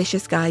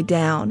suspicious guy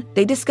down,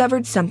 they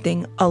discovered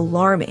something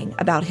alarming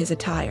about his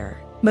attire.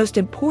 Most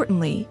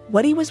importantly,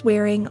 what he was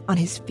wearing on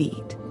his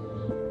feet.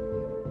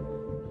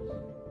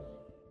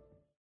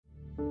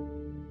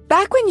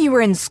 Back when you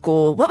were in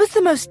school, what was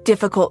the most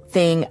difficult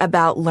thing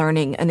about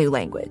learning a new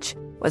language?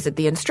 Was it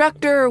the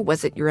instructor?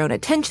 Was it your own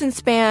attention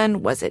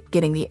span? Was it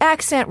getting the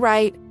accent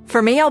right?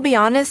 For me, I'll be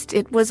honest,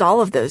 it was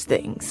all of those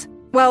things.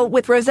 Well,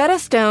 with Rosetta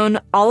Stone,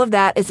 all of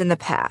that is in the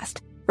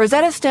past.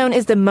 Rosetta Stone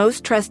is the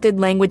most trusted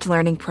language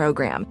learning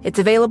program. It's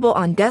available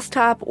on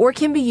desktop or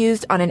can be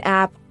used on an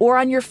app or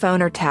on your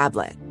phone or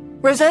tablet.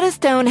 Rosetta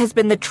Stone has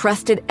been the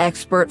trusted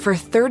expert for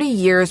 30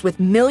 years with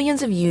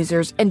millions of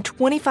users and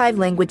 25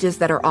 languages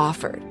that are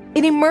offered.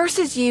 It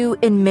immerses you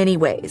in many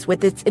ways.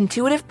 With its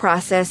intuitive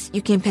process,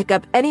 you can pick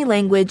up any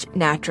language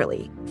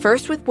naturally.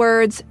 First with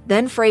words,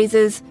 then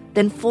phrases,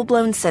 then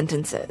full-blown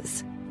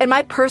sentences. And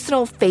my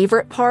personal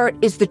favorite part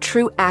is the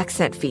True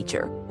Accent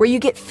feature, where you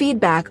get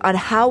feedback on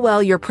how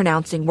well you're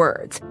pronouncing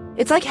words.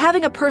 It's like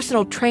having a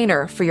personal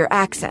trainer for your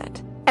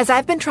accent. As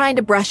I've been trying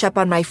to brush up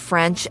on my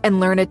French and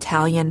learn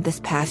Italian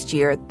this past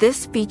year,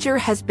 this feature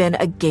has been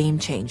a game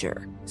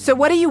changer. So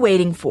what are you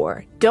waiting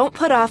for? Don't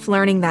put off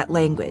learning that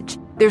language.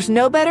 There's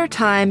no better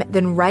time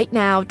than right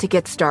now to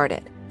get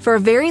started. For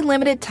a very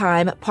limited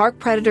time, Park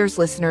Predators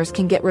listeners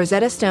can get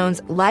Rosetta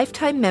Stone's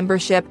lifetime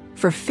membership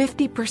for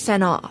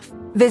 50% off.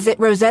 Visit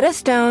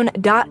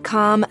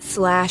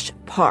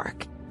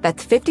rosettastone.com/park.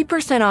 That's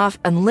 50% off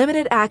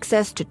unlimited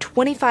access to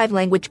 25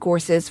 language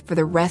courses for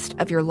the rest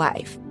of your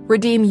life.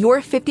 Redeem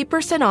your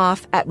 50%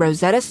 off at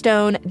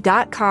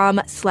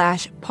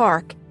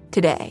rosettastone.com/park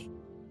today.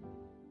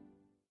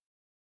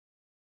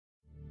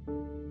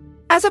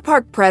 As a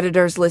Park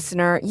Predators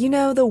listener, you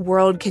know the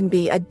world can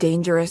be a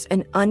dangerous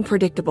and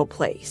unpredictable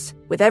place.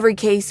 With every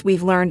case,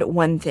 we've learned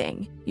one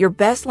thing. Your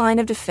best line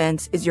of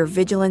defense is your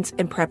vigilance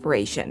and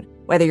preparation,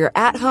 whether you're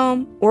at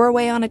home or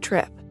away on a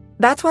trip.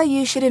 That's why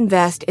you should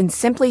invest in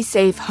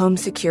SimpliSafe Home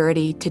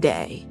Security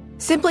today.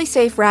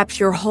 SimpliSafe wraps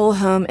your whole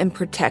home in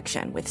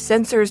protection with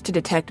sensors to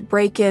detect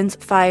break-ins,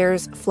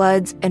 fires,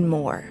 floods, and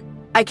more.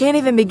 I can't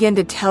even begin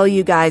to tell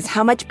you guys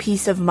how much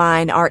peace of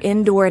mind our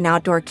indoor and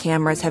outdoor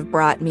cameras have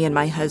brought me and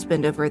my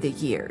husband over the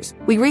years.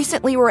 We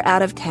recently were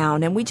out of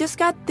town and we just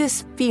got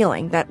this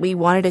feeling that we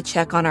wanted to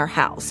check on our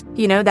house.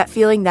 You know, that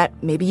feeling that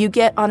maybe you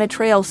get on a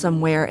trail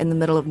somewhere in the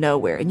middle of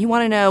nowhere and you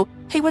want to know,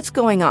 hey, what's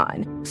going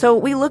on? So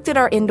we looked at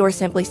our indoor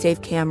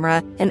SimpliSafe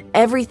camera and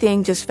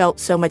everything just felt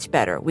so much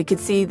better. We could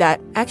see that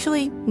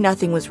actually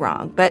nothing was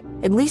wrong, but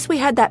at least we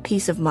had that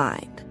peace of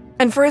mind.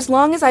 And for as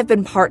long as I've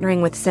been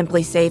partnering with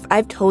SimpliSafe,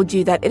 I've told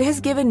you that it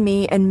has given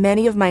me and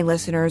many of my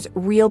listeners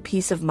real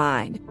peace of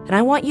mind. And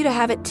I want you to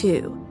have it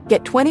too.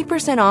 Get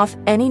 20% off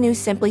any new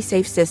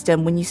SimpliSafe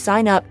system when you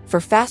sign up for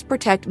Fast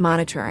Protect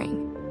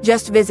monitoring.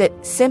 Just visit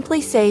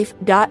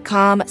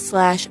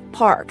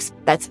simplisafe.com/parks.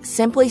 That's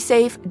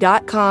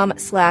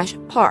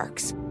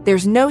simplisafe.com/parks.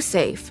 There's no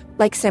safe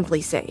like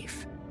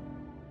SimpliSafe.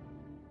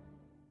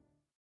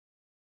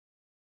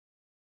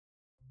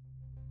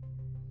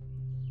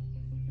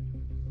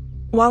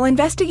 While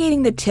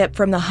investigating the tip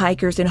from the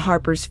hikers in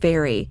Harpers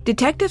Ferry,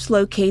 detectives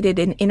located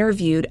and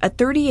interviewed a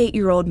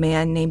 38-year-old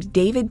man named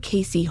David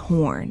Casey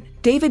Horn.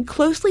 David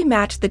closely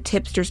matched the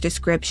tipster's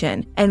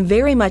description and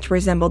very much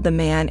resembled the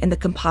man in the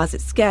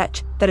composite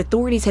sketch that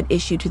authorities had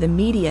issued to the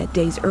media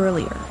days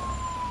earlier.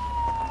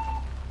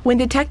 When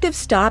detectives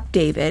stopped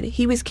David,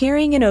 he was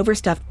carrying an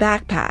overstuffed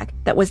backpack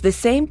that was the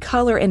same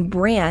color and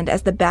brand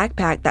as the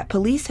backpack that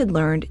police had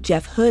learned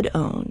Jeff Hood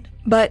owned.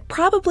 But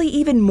probably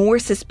even more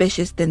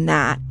suspicious than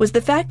that was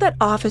the fact that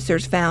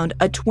officers found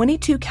a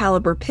 .22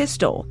 caliber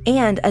pistol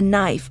and a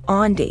knife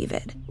on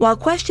David. While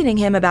questioning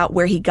him about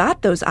where he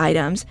got those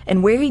items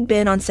and where he'd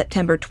been on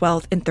September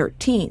 12th and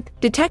 13th,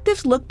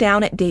 detectives looked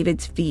down at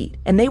David's feet,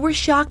 and they were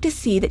shocked to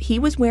see that he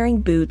was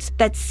wearing boots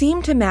that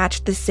seemed to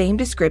match the same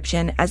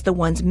description as the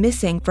ones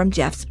missing from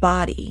Jeff's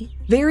body.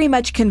 Very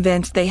much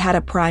convinced they had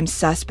a prime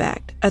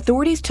suspect,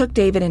 authorities took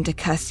David into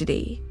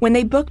custody. When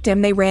they booked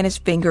him, they ran his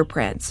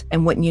fingerprints,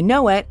 and wouldn't you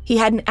know it, he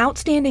had an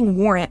outstanding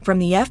warrant from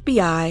the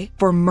FBI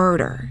for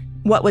murder.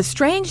 What was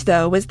strange,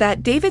 though, was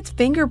that David's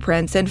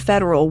fingerprints and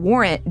federal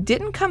warrant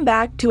didn't come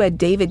back to a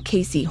David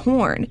Casey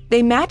Horn.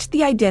 They matched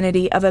the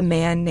identity of a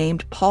man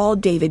named Paul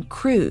David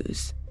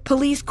Cruz.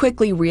 Police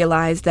quickly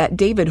realized that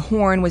David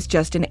Horn was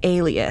just an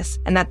alias,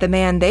 and that the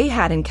man they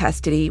had in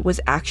custody was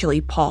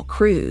actually Paul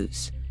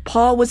Cruz.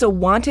 Paul was a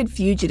wanted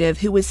fugitive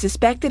who was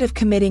suspected of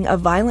committing a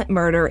violent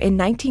murder in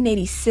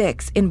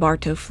 1986 in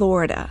Bartow,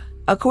 Florida.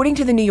 According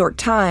to the New York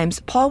Times,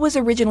 Paul was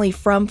originally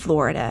from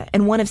Florida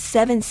and one of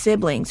 7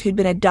 siblings who'd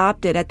been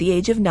adopted at the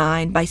age of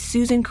 9 by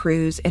Susan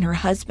Cruz and her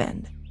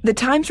husband. The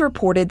Times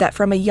reported that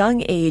from a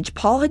young age,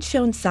 Paul had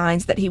shown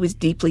signs that he was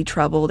deeply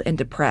troubled and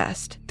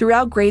depressed.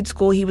 Throughout grade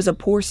school, he was a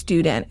poor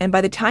student, and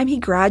by the time he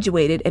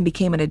graduated and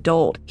became an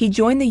adult, he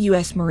joined the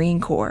U.S.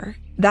 Marine Corps.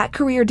 That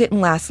career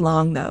didn't last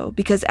long, though,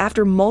 because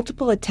after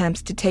multiple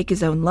attempts to take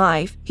his own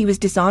life, he was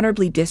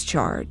dishonorably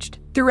discharged.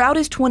 Throughout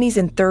his 20s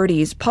and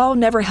 30s, Paul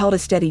never held a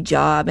steady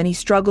job, and he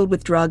struggled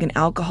with drug and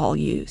alcohol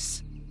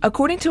use.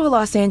 According to a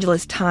Los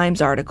Angeles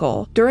Times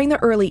article, during the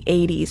early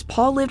 80s,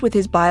 Paul lived with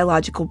his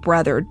biological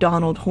brother,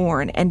 Donald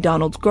Horn, and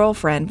Donald's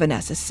girlfriend,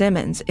 Vanessa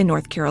Simmons, in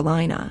North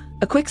Carolina.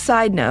 A quick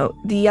side note,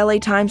 the LA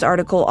Times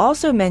article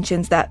also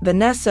mentions that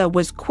Vanessa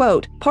was,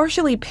 quote,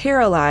 partially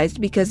paralyzed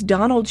because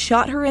Donald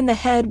shot her in the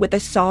head with a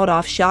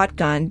sawed-off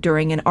shotgun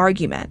during an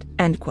argument,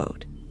 end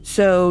quote.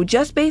 So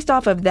just based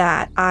off of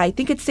that, I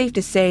think it's safe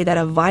to say that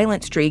a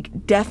violent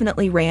streak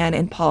definitely ran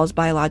in Paul's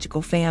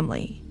biological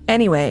family.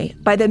 Anyway,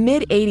 by the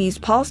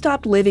mid-80s, Paul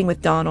stopped living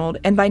with Donald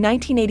and by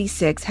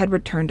 1986 had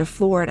returned to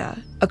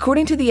Florida.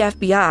 According to the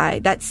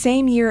FBI, that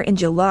same year in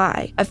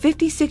July, a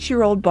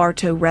 56-year-old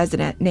Bartow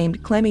resident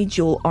named Clemmy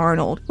Jewel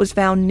Arnold was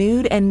found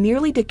nude and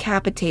nearly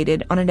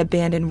decapitated on an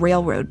abandoned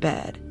railroad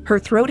bed. Her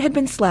throat had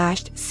been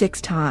slashed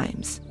 6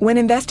 times. When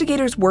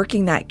investigators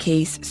working that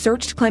case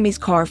searched Clemmy's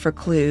car for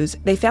clues,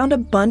 they found a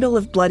bundle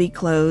of bloody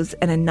clothes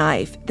and a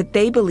knife that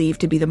they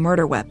believed to be the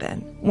murder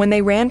weapon. When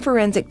they ran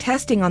forensic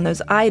testing on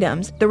those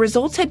items, the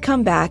results had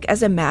come back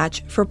as a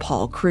match for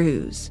Paul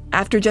Cruz.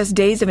 After just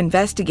days of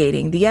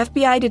investigating, the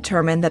FBI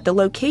determined that the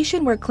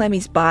location where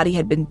Clemmy's body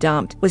had been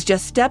dumped was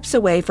just steps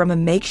away from a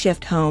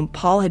makeshift home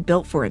Paul had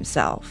built for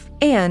himself.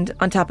 And,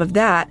 on top of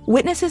that,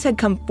 witnesses had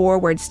come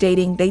forward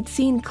stating they'd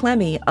seen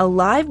Clemmy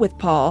alive with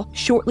Paul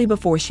shortly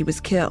before she was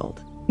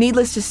killed.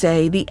 Needless to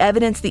say, the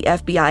evidence the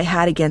FBI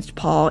had against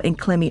Paul in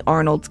Clemmy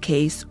Arnold's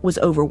case was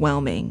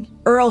overwhelming.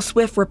 Earl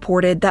Swift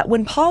reported that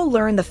when Paul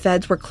learned the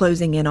feds were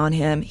closing in on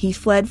him, he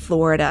fled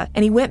Florida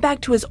and he went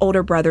back to his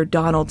older brother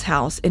Donald's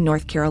house in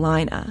North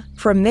Carolina.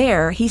 From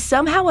there, he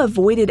somehow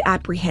avoided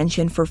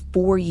apprehension for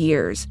 4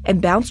 years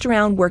and bounced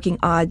around working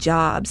odd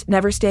jobs,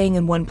 never staying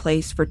in one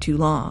place for too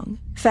long.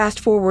 Fast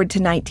forward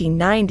to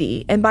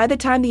 1990, and by the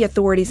time the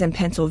authorities in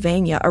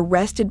Pennsylvania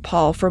arrested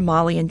Paul for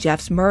Molly and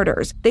Jeff's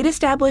murders, they'd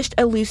established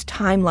a loose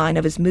timeline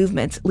of his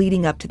movements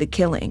leading up to the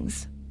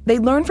killings. They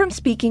learned from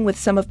speaking with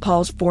some of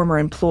Paul's former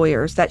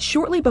employers that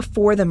shortly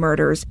before the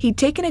murders, he'd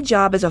taken a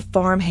job as a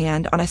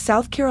farmhand on a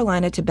South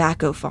Carolina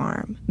tobacco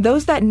farm.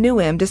 Those that knew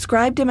him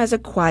described him as a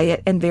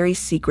quiet and very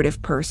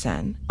secretive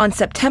person. On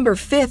September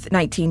 5th,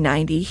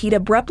 1990, he'd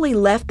abruptly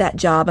left that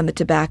job on the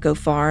tobacco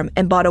farm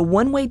and bought a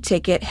one-way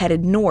ticket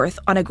headed north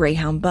on a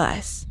Greyhound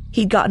bus.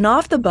 He'd gotten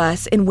off the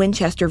bus in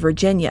Winchester,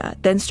 Virginia,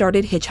 then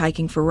started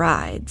hitchhiking for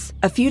rides.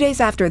 A few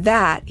days after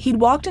that, he'd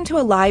walked into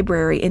a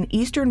library in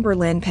eastern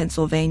Berlin,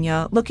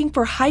 Pennsylvania, looking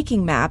for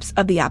hiking maps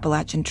of the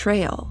Appalachian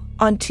Trail.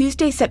 On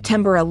Tuesday,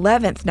 September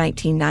 11th,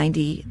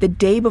 1990, the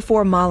day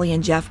before Molly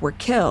and Jeff were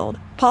killed,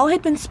 Paul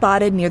had been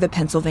spotted near the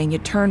Pennsylvania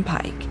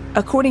Turnpike.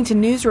 According to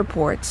news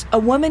reports, a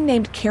woman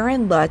named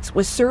Karen Lutz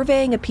was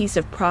surveying a piece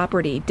of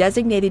property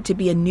designated to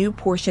be a new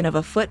portion of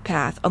a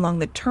footpath along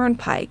the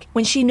turnpike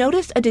when she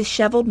noticed a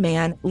disheveled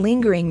man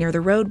lingering near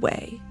the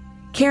roadway.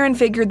 Karen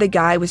figured the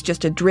guy was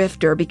just a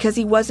drifter because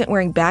he wasn't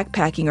wearing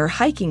backpacking or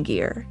hiking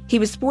gear. He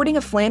was sporting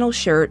a flannel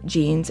shirt,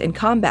 jeans, and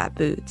combat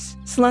boots.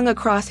 Slung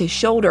across his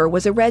shoulder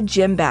was a red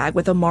gym bag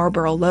with a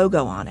Marlboro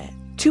logo on it.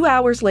 2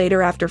 hours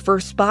later, after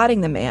first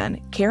spotting the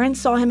man, Karen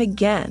saw him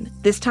again.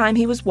 This time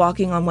he was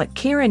walking on what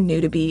Karen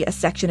knew to be a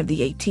section of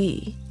the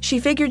AT. She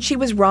figured she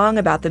was wrong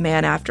about the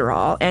man after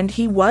all, and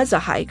he was a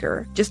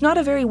hiker, just not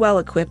a very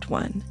well-equipped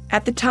one.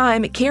 At the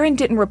time, Karen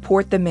didn't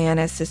report the man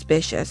as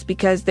suspicious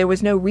because there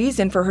was no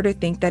reason for her to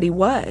think that he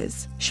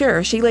was.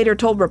 Sure, she later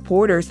told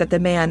reporters that the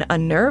man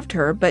unnerved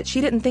her, but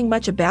she didn't think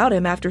much about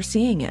him after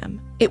seeing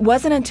him. It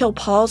wasn't until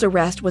Paul's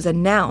arrest was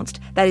announced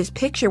that his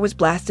picture was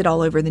blasted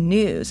all over the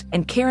news,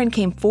 and Karen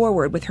came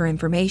forward with her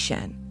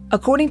information.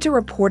 According to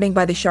reporting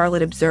by the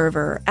Charlotte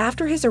Observer,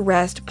 after his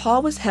arrest,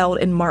 Paul was held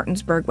in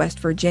Martinsburg, West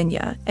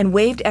Virginia, and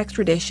waived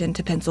extradition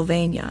to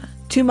Pennsylvania.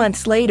 2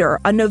 months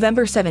later, on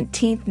November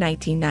 17,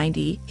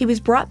 1990, he was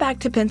brought back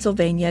to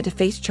Pennsylvania to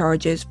face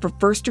charges for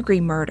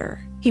first-degree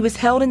murder. He was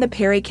held in the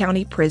Perry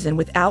County Prison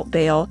without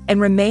bail and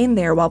remained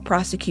there while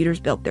prosecutors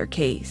built their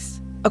case.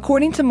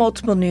 According to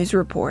multiple news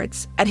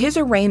reports, at his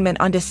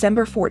arraignment on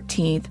December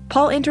 14th,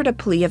 Paul entered a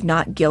plea of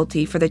not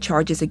guilty for the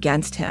charges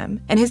against him,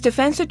 and his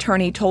defense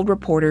attorney told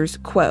reporters,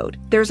 quote,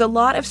 "There's a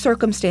lot of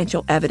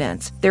circumstantial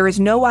evidence. There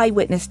is no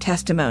eyewitness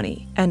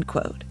testimony," end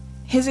quote.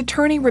 His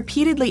attorney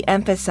repeatedly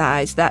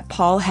emphasized that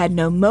Paul had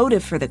no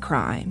motive for the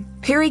crime.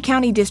 Perry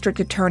County District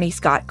Attorney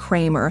Scott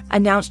Kramer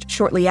announced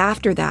shortly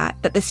after that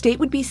the state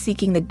would be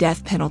seeking the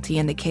death penalty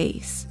in the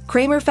case.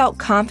 Kramer felt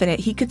confident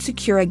he could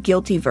secure a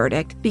guilty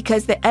verdict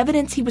because the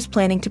evidence he was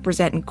planning to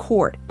present in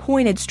court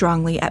pointed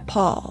strongly at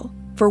Paul.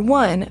 For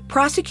one,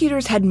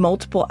 prosecutors had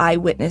multiple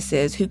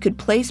eyewitnesses who could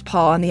place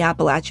Paul on the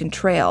Appalachian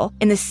Trail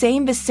in the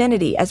same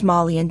vicinity as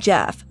Molly and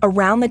Jeff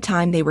around the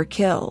time they were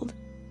killed.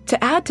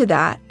 To add to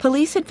that,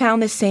 police had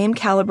found the same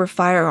caliber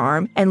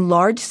firearm and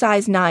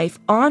large-sized knife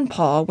on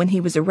Paul when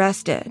he was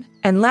arrested.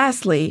 And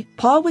lastly,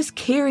 Paul was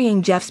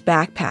carrying Jeff's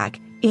backpack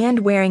and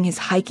wearing his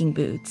hiking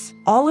boots.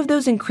 All of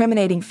those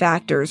incriminating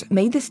factors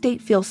made the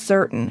state feel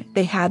certain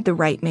they had the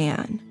right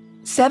man.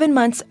 7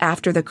 months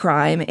after the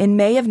crime, in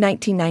May of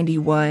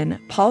 1991,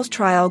 Paul's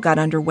trial got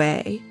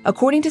underway.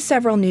 According to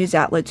several news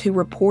outlets who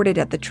reported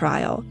at the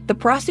trial, the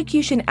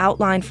prosecution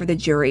outlined for the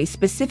jury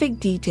specific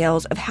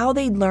details of how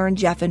they'd learned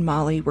Jeff and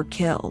Molly were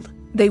killed.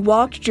 They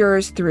walked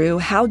jurors through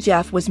how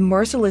Jeff was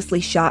mercilessly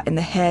shot in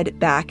the head,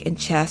 back, and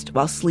chest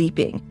while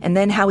sleeping, and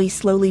then how he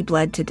slowly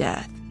bled to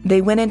death.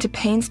 They went into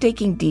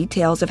painstaking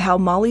details of how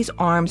Molly's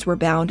arms were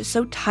bound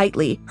so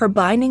tightly her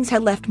bindings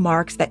had left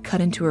marks that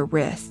cut into her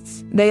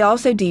wrists. They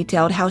also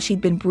detailed how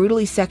she'd been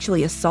brutally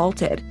sexually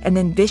assaulted and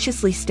then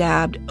viciously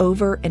stabbed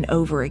over and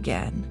over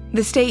again.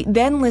 The state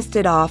then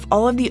listed off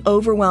all of the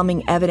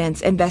overwhelming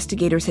evidence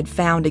investigators had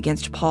found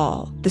against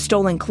Paul: the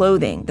stolen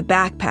clothing, the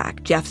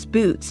backpack, Jeff's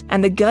boots,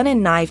 and the gun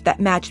and knife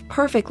that matched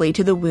perfectly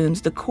to the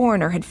wounds the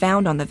coroner had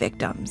found on the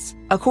victims.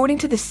 According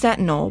to the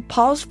Sentinel,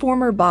 Paul's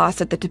former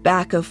boss at the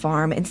tobacco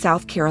farm in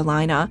South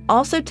Carolina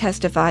also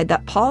testified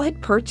that Paul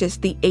had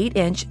purchased the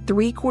 8-inch,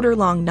 3/4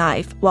 long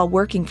knife while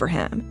working for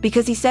him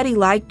because he said he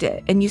liked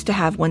it and used to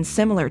have one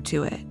similar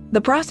to it. The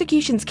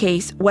prosecution's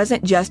case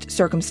wasn't just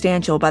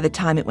circumstantial by the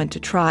time it went to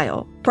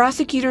trial.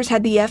 Prosecutors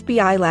had the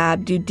FBI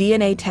lab do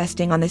DNA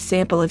testing on the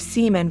sample of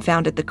semen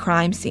found at the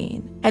crime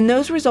scene, and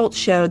those results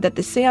showed that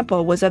the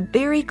sample was a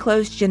very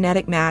close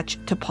genetic match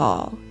to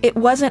Paul. It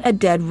wasn't a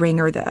dead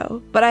ringer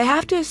though, but I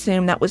have to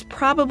assume that was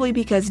probably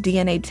because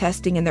DNA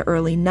testing in the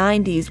early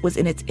 90s was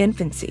in its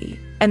infancy,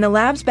 and the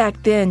labs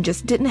back then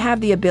just didn't have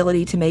the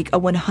ability to make a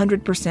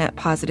 100%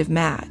 positive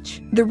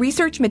match. The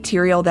research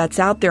material that's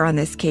out there on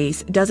this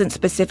case doesn't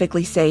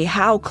specifically say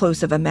how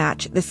close of a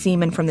match the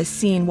semen from the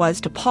scene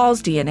was to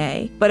Paul's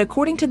DNA, but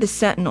according to the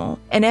Sentinel,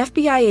 an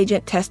FBI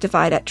agent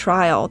testified at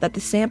trial that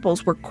the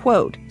samples were,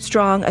 quote,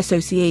 strong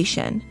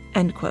association,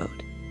 end quote.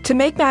 To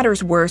make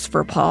matters worse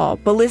for Paul,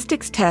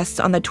 ballistics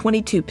tests on the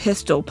 .22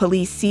 pistol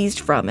police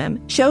seized from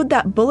him showed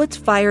that bullets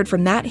fired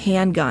from that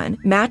handgun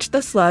matched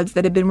the slugs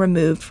that had been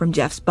removed from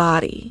Jeff's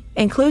body.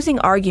 In closing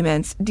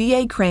arguments,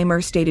 DA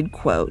Kramer stated,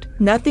 quote,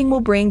 "Nothing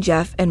will bring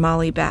Jeff and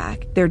Molly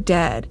back. They're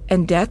dead,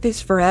 and death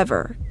is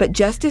forever. But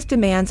justice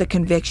demands a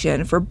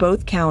conviction for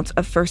both counts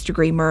of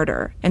first-degree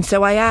murder, and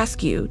so I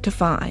ask you to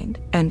find,"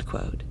 end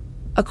quote.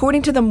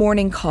 According to the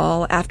Morning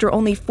Call, after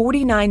only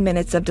 49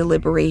 minutes of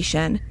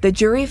deliberation, the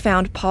jury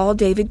found Paul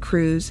David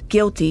Cruz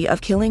guilty of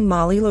killing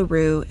Molly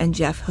LaRue and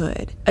Jeff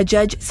Hood. A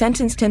judge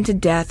sentenced him to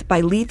death by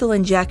lethal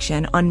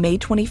injection on May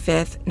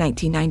 25,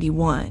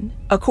 1991.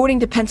 According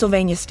to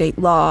Pennsylvania state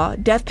law,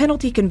 death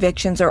penalty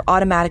convictions are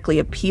automatically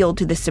appealed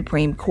to the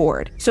Supreme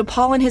Court, so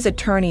Paul and his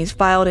attorneys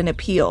filed an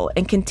appeal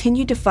and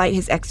continued to fight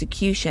his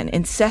execution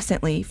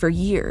incessantly for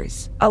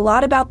years. A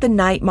lot about the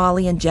night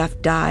Molly and Jeff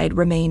died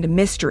remained a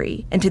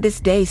mystery, and to this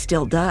day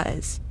still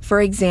does. For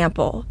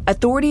example,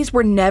 authorities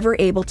were never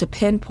able to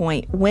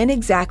pinpoint when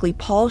exactly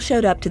Paul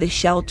showed up to the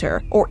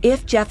shelter or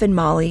if Jeff and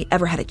Molly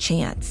ever had a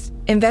chance.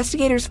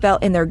 Investigators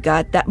felt in their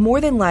gut that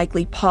more than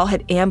likely Paul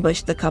had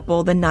ambushed the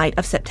couple the night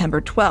of September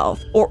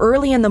 12th or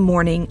early in the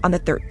morning on the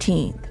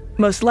 13th.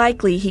 Most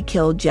likely, he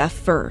killed Jeff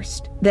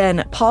first.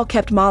 Then, Paul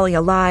kept Molly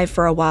alive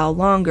for a while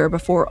longer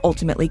before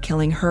ultimately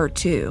killing her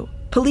too.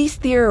 Police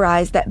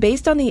theorized that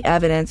based on the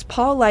evidence,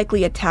 Paul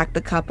likely attacked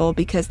the couple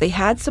because they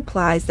had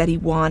supplies that he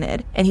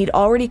wanted, and he'd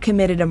already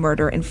committed a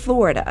murder in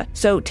Florida,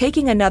 so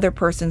taking another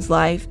person's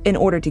life in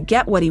order to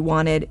get what he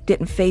wanted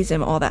didn't faze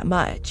him all that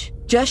much.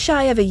 Just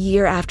shy of a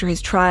year after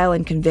his trial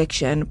and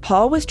conviction,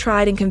 Paul was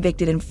tried and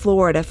convicted in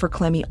Florida for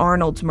Clemmy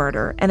Arnold's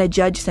murder, and a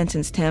judge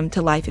sentenced him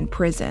to life in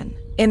prison.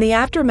 In the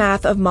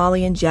aftermath of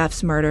Molly and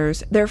Jeff's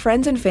murders, their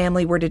friends and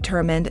family were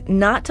determined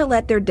not to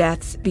let their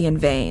deaths be in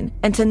vain,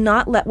 and to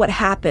not let what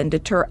happened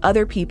deter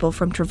other people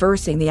from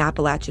traversing the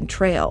Appalachian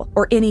Trail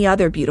or any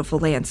other beautiful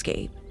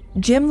landscape.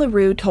 Jim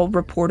LaRue told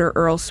reporter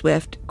Earl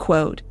Swift,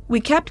 quote,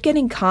 "We kept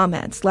getting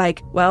comments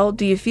like, well,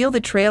 do you feel the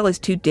trail is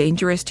too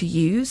dangerous to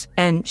use?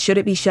 And should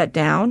it be shut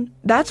down?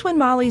 That's when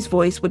Molly's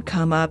voice would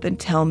come up and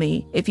tell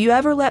me, if you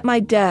ever let my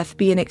death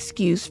be an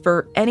excuse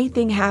for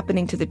anything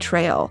happening to the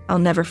trail, I'll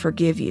never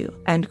forgive you,"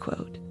 end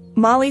quote.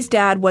 Molly's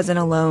dad wasn't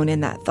alone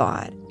in that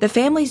thought. The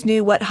families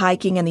knew what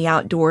hiking and the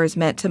outdoors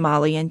meant to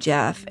Molly and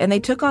Jeff, and they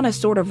took on a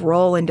sort of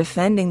role in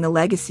defending the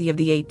legacy of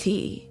the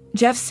AT.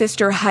 Jeff's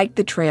sister hiked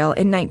the trail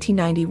in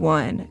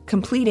 1991,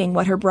 completing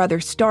what her brother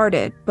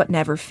started but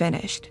never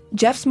finished.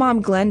 Jeff's mom,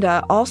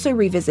 Glenda, also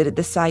revisited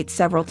the site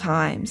several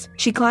times.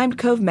 She climbed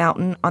Cove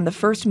Mountain on the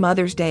first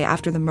Mother's Day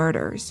after the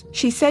murders.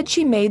 She said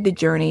she made the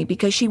journey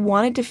because she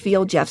wanted to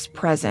feel Jeff's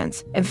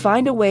presence and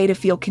find a way to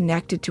feel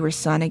connected to her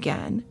son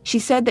again. She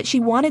said that she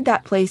wanted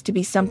that place to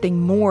be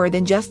something more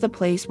than just the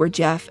place where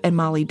Jeff and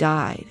Molly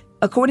died.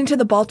 According to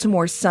the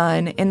Baltimore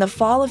Sun, in the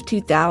fall of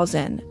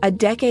 2000, a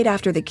decade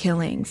after the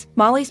killings,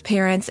 Molly's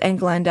parents and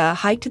Glenda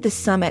hiked to the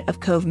summit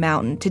of Cove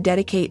Mountain to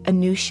dedicate a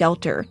new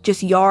shelter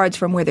just yards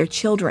from where their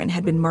children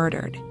had been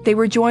murdered. They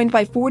were joined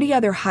by 40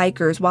 other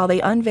hikers while they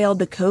unveiled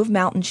the Cove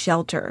Mountain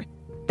Shelter.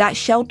 That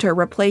shelter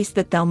replaced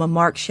the Thelma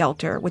Marks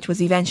shelter, which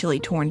was eventually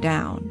torn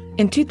down.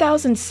 In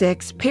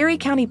 2006, Perry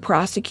County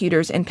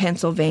prosecutors in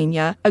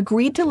Pennsylvania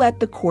agreed to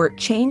let the court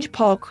change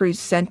Paul Cruz's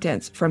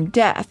sentence from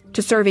death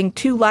to serving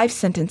 2 life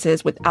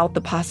sentences without the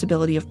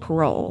possibility of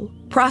parole.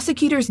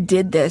 Prosecutors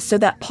did this so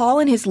that Paul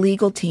and his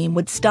legal team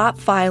would stop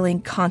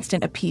filing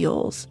constant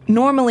appeals.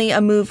 Normally,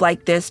 a move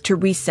like this to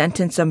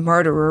resentence a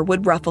murderer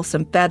would ruffle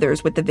some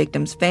feathers with the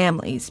victims'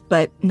 families,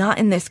 but not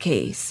in this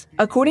case.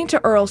 According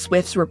to Earl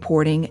Swift's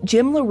reporting,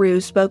 Jim LaRue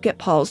spoke at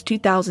Paul's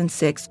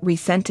 2006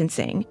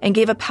 resentencing and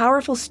gave a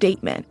powerful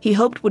statement he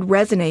hoped would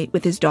resonate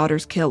with his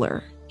daughter's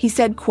killer. He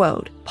said,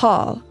 quote,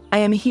 "Paul, I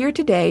am here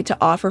today to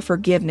offer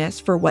forgiveness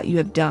for what you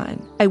have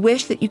done. I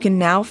wish that you can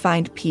now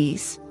find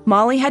peace.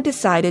 Molly had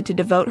decided to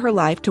devote her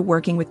life to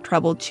working with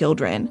troubled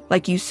children,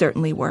 like you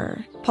certainly were.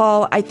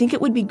 Paul, I think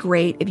it would be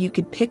great if you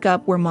could pick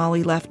up where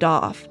Molly left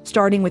off,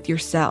 starting with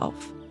yourself.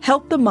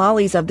 Help the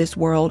Mollys of this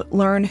world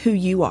learn who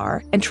you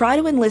are and try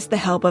to enlist the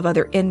help of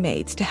other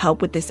inmates to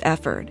help with this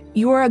effort.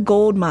 You are a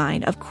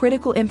goldmine of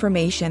critical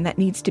information that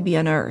needs to be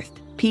unearthed.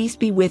 Peace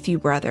be with you,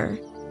 brother.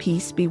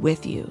 Peace be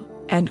with you."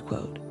 End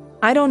quote.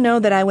 I don't know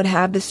that I would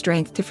have the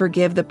strength to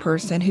forgive the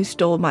person who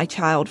stole my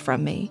child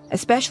from me,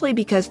 especially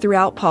because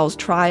throughout Paul's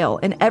trial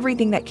and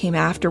everything that came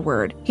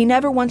afterward, he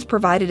never once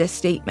provided a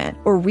statement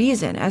or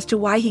reason as to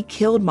why he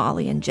killed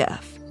Molly and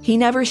Jeff. He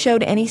never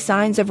showed any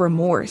signs of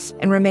remorse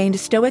and remained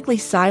stoically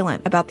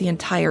silent about the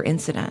entire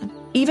incident.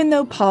 Even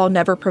though Paul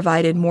never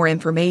provided more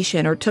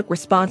information or took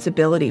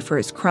responsibility for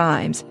his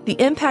crimes, the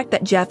impact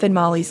that Jeff and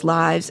Molly's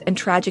lives and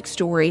tragic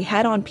story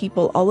had on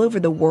people all over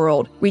the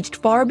world reached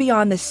far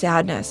beyond the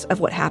sadness of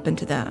what happened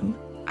to them.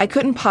 I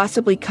couldn't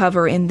possibly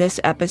cover in this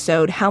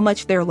episode how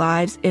much their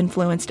lives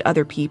influenced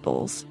other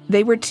people's.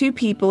 They were 2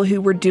 people who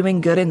were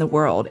doing good in the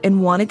world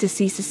and wanted to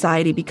see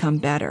society become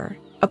better.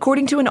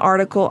 According to an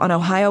article on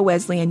Ohio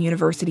Wesleyan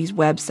University's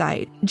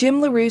website,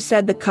 Jim LaRue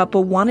said the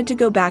couple wanted to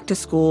go back to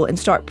school and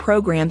start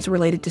programs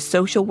related to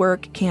social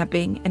work,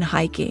 camping, and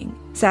hiking.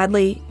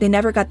 Sadly, they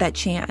never got that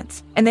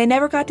chance, and they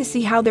never got to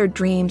see how their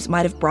dreams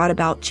might have brought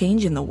about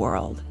change in the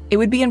world. It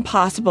would be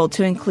impossible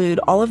to include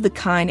all of the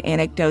kind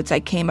anecdotes I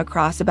came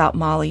across about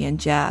Molly and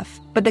Jeff,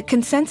 but the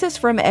consensus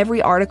from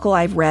every article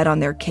I've read on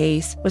their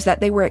case was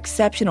that they were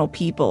exceptional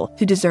people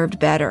who deserved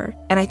better,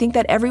 and I think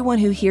that everyone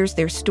who hears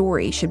their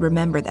story should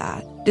remember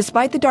that.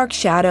 Despite the dark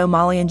shadow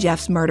Molly and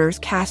Jeff's murders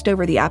cast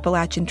over the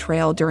Appalachian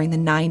Trail during the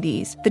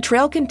 90s, the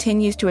trail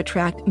continues to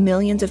attract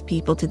millions of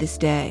people to this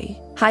day.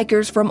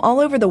 Hikers from all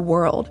over the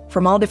world,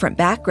 from all different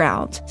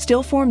backgrounds,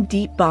 still form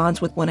deep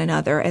bonds with one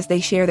another as they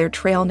share their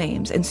trail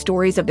names and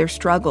stories of their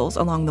struggles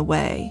along the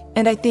way.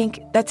 And I think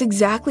that's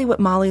exactly what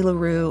Molly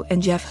LaRue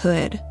and Jeff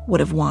Hood would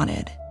have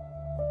wanted.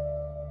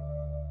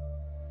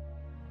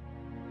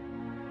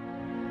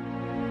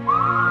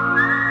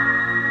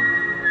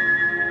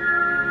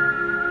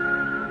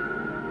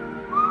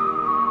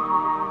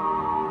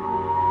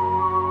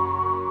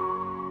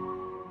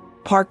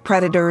 Park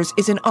Predators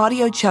is an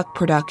Audio Chuck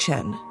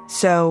production.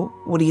 So,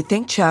 what do you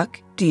think,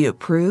 Chuck? Do you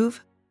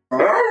approve?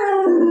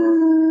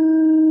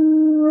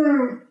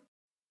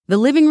 The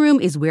living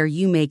room is where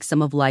you make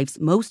some of life's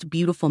most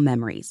beautiful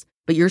memories,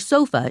 but your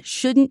sofa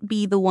shouldn't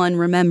be the one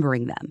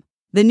remembering them.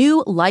 The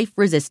new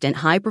life-resistant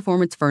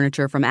high-performance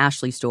furniture from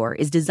Ashley Store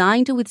is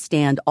designed to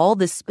withstand all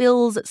the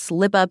spills,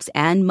 slip-ups,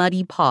 and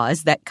muddy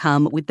paws that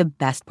come with the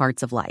best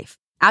parts of life.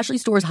 Ashley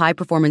Store's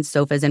high-performance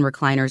sofas and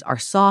recliners are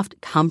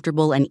soft,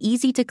 comfortable, and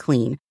easy to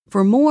clean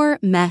for more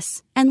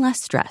mess and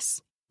less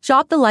stress.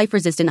 Shop the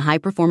life-resistant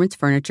high-performance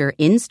furniture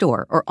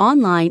in-store or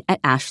online at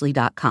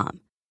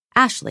ashley.com.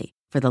 Ashley,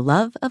 for the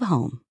love of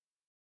home.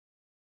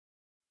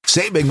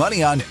 Save big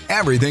money on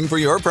everything for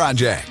your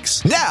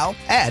projects. Now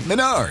at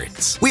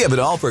Menards. We have it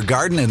all for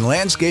garden and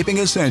landscaping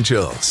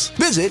essentials.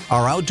 Visit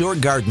our outdoor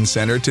garden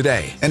center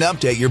today and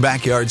update your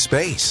backyard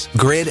space.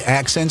 Grid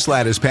Accents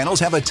lattice panels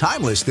have a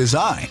timeless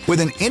design with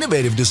an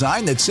innovative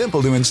design that's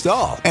simple to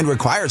install and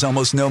requires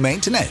almost no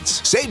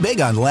maintenance. Save big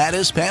on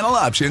lattice panel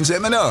options at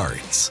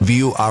Menards.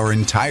 View our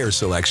entire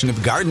selection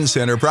of garden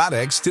center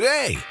products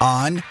today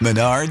on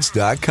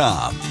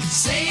Menards.com.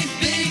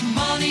 Save big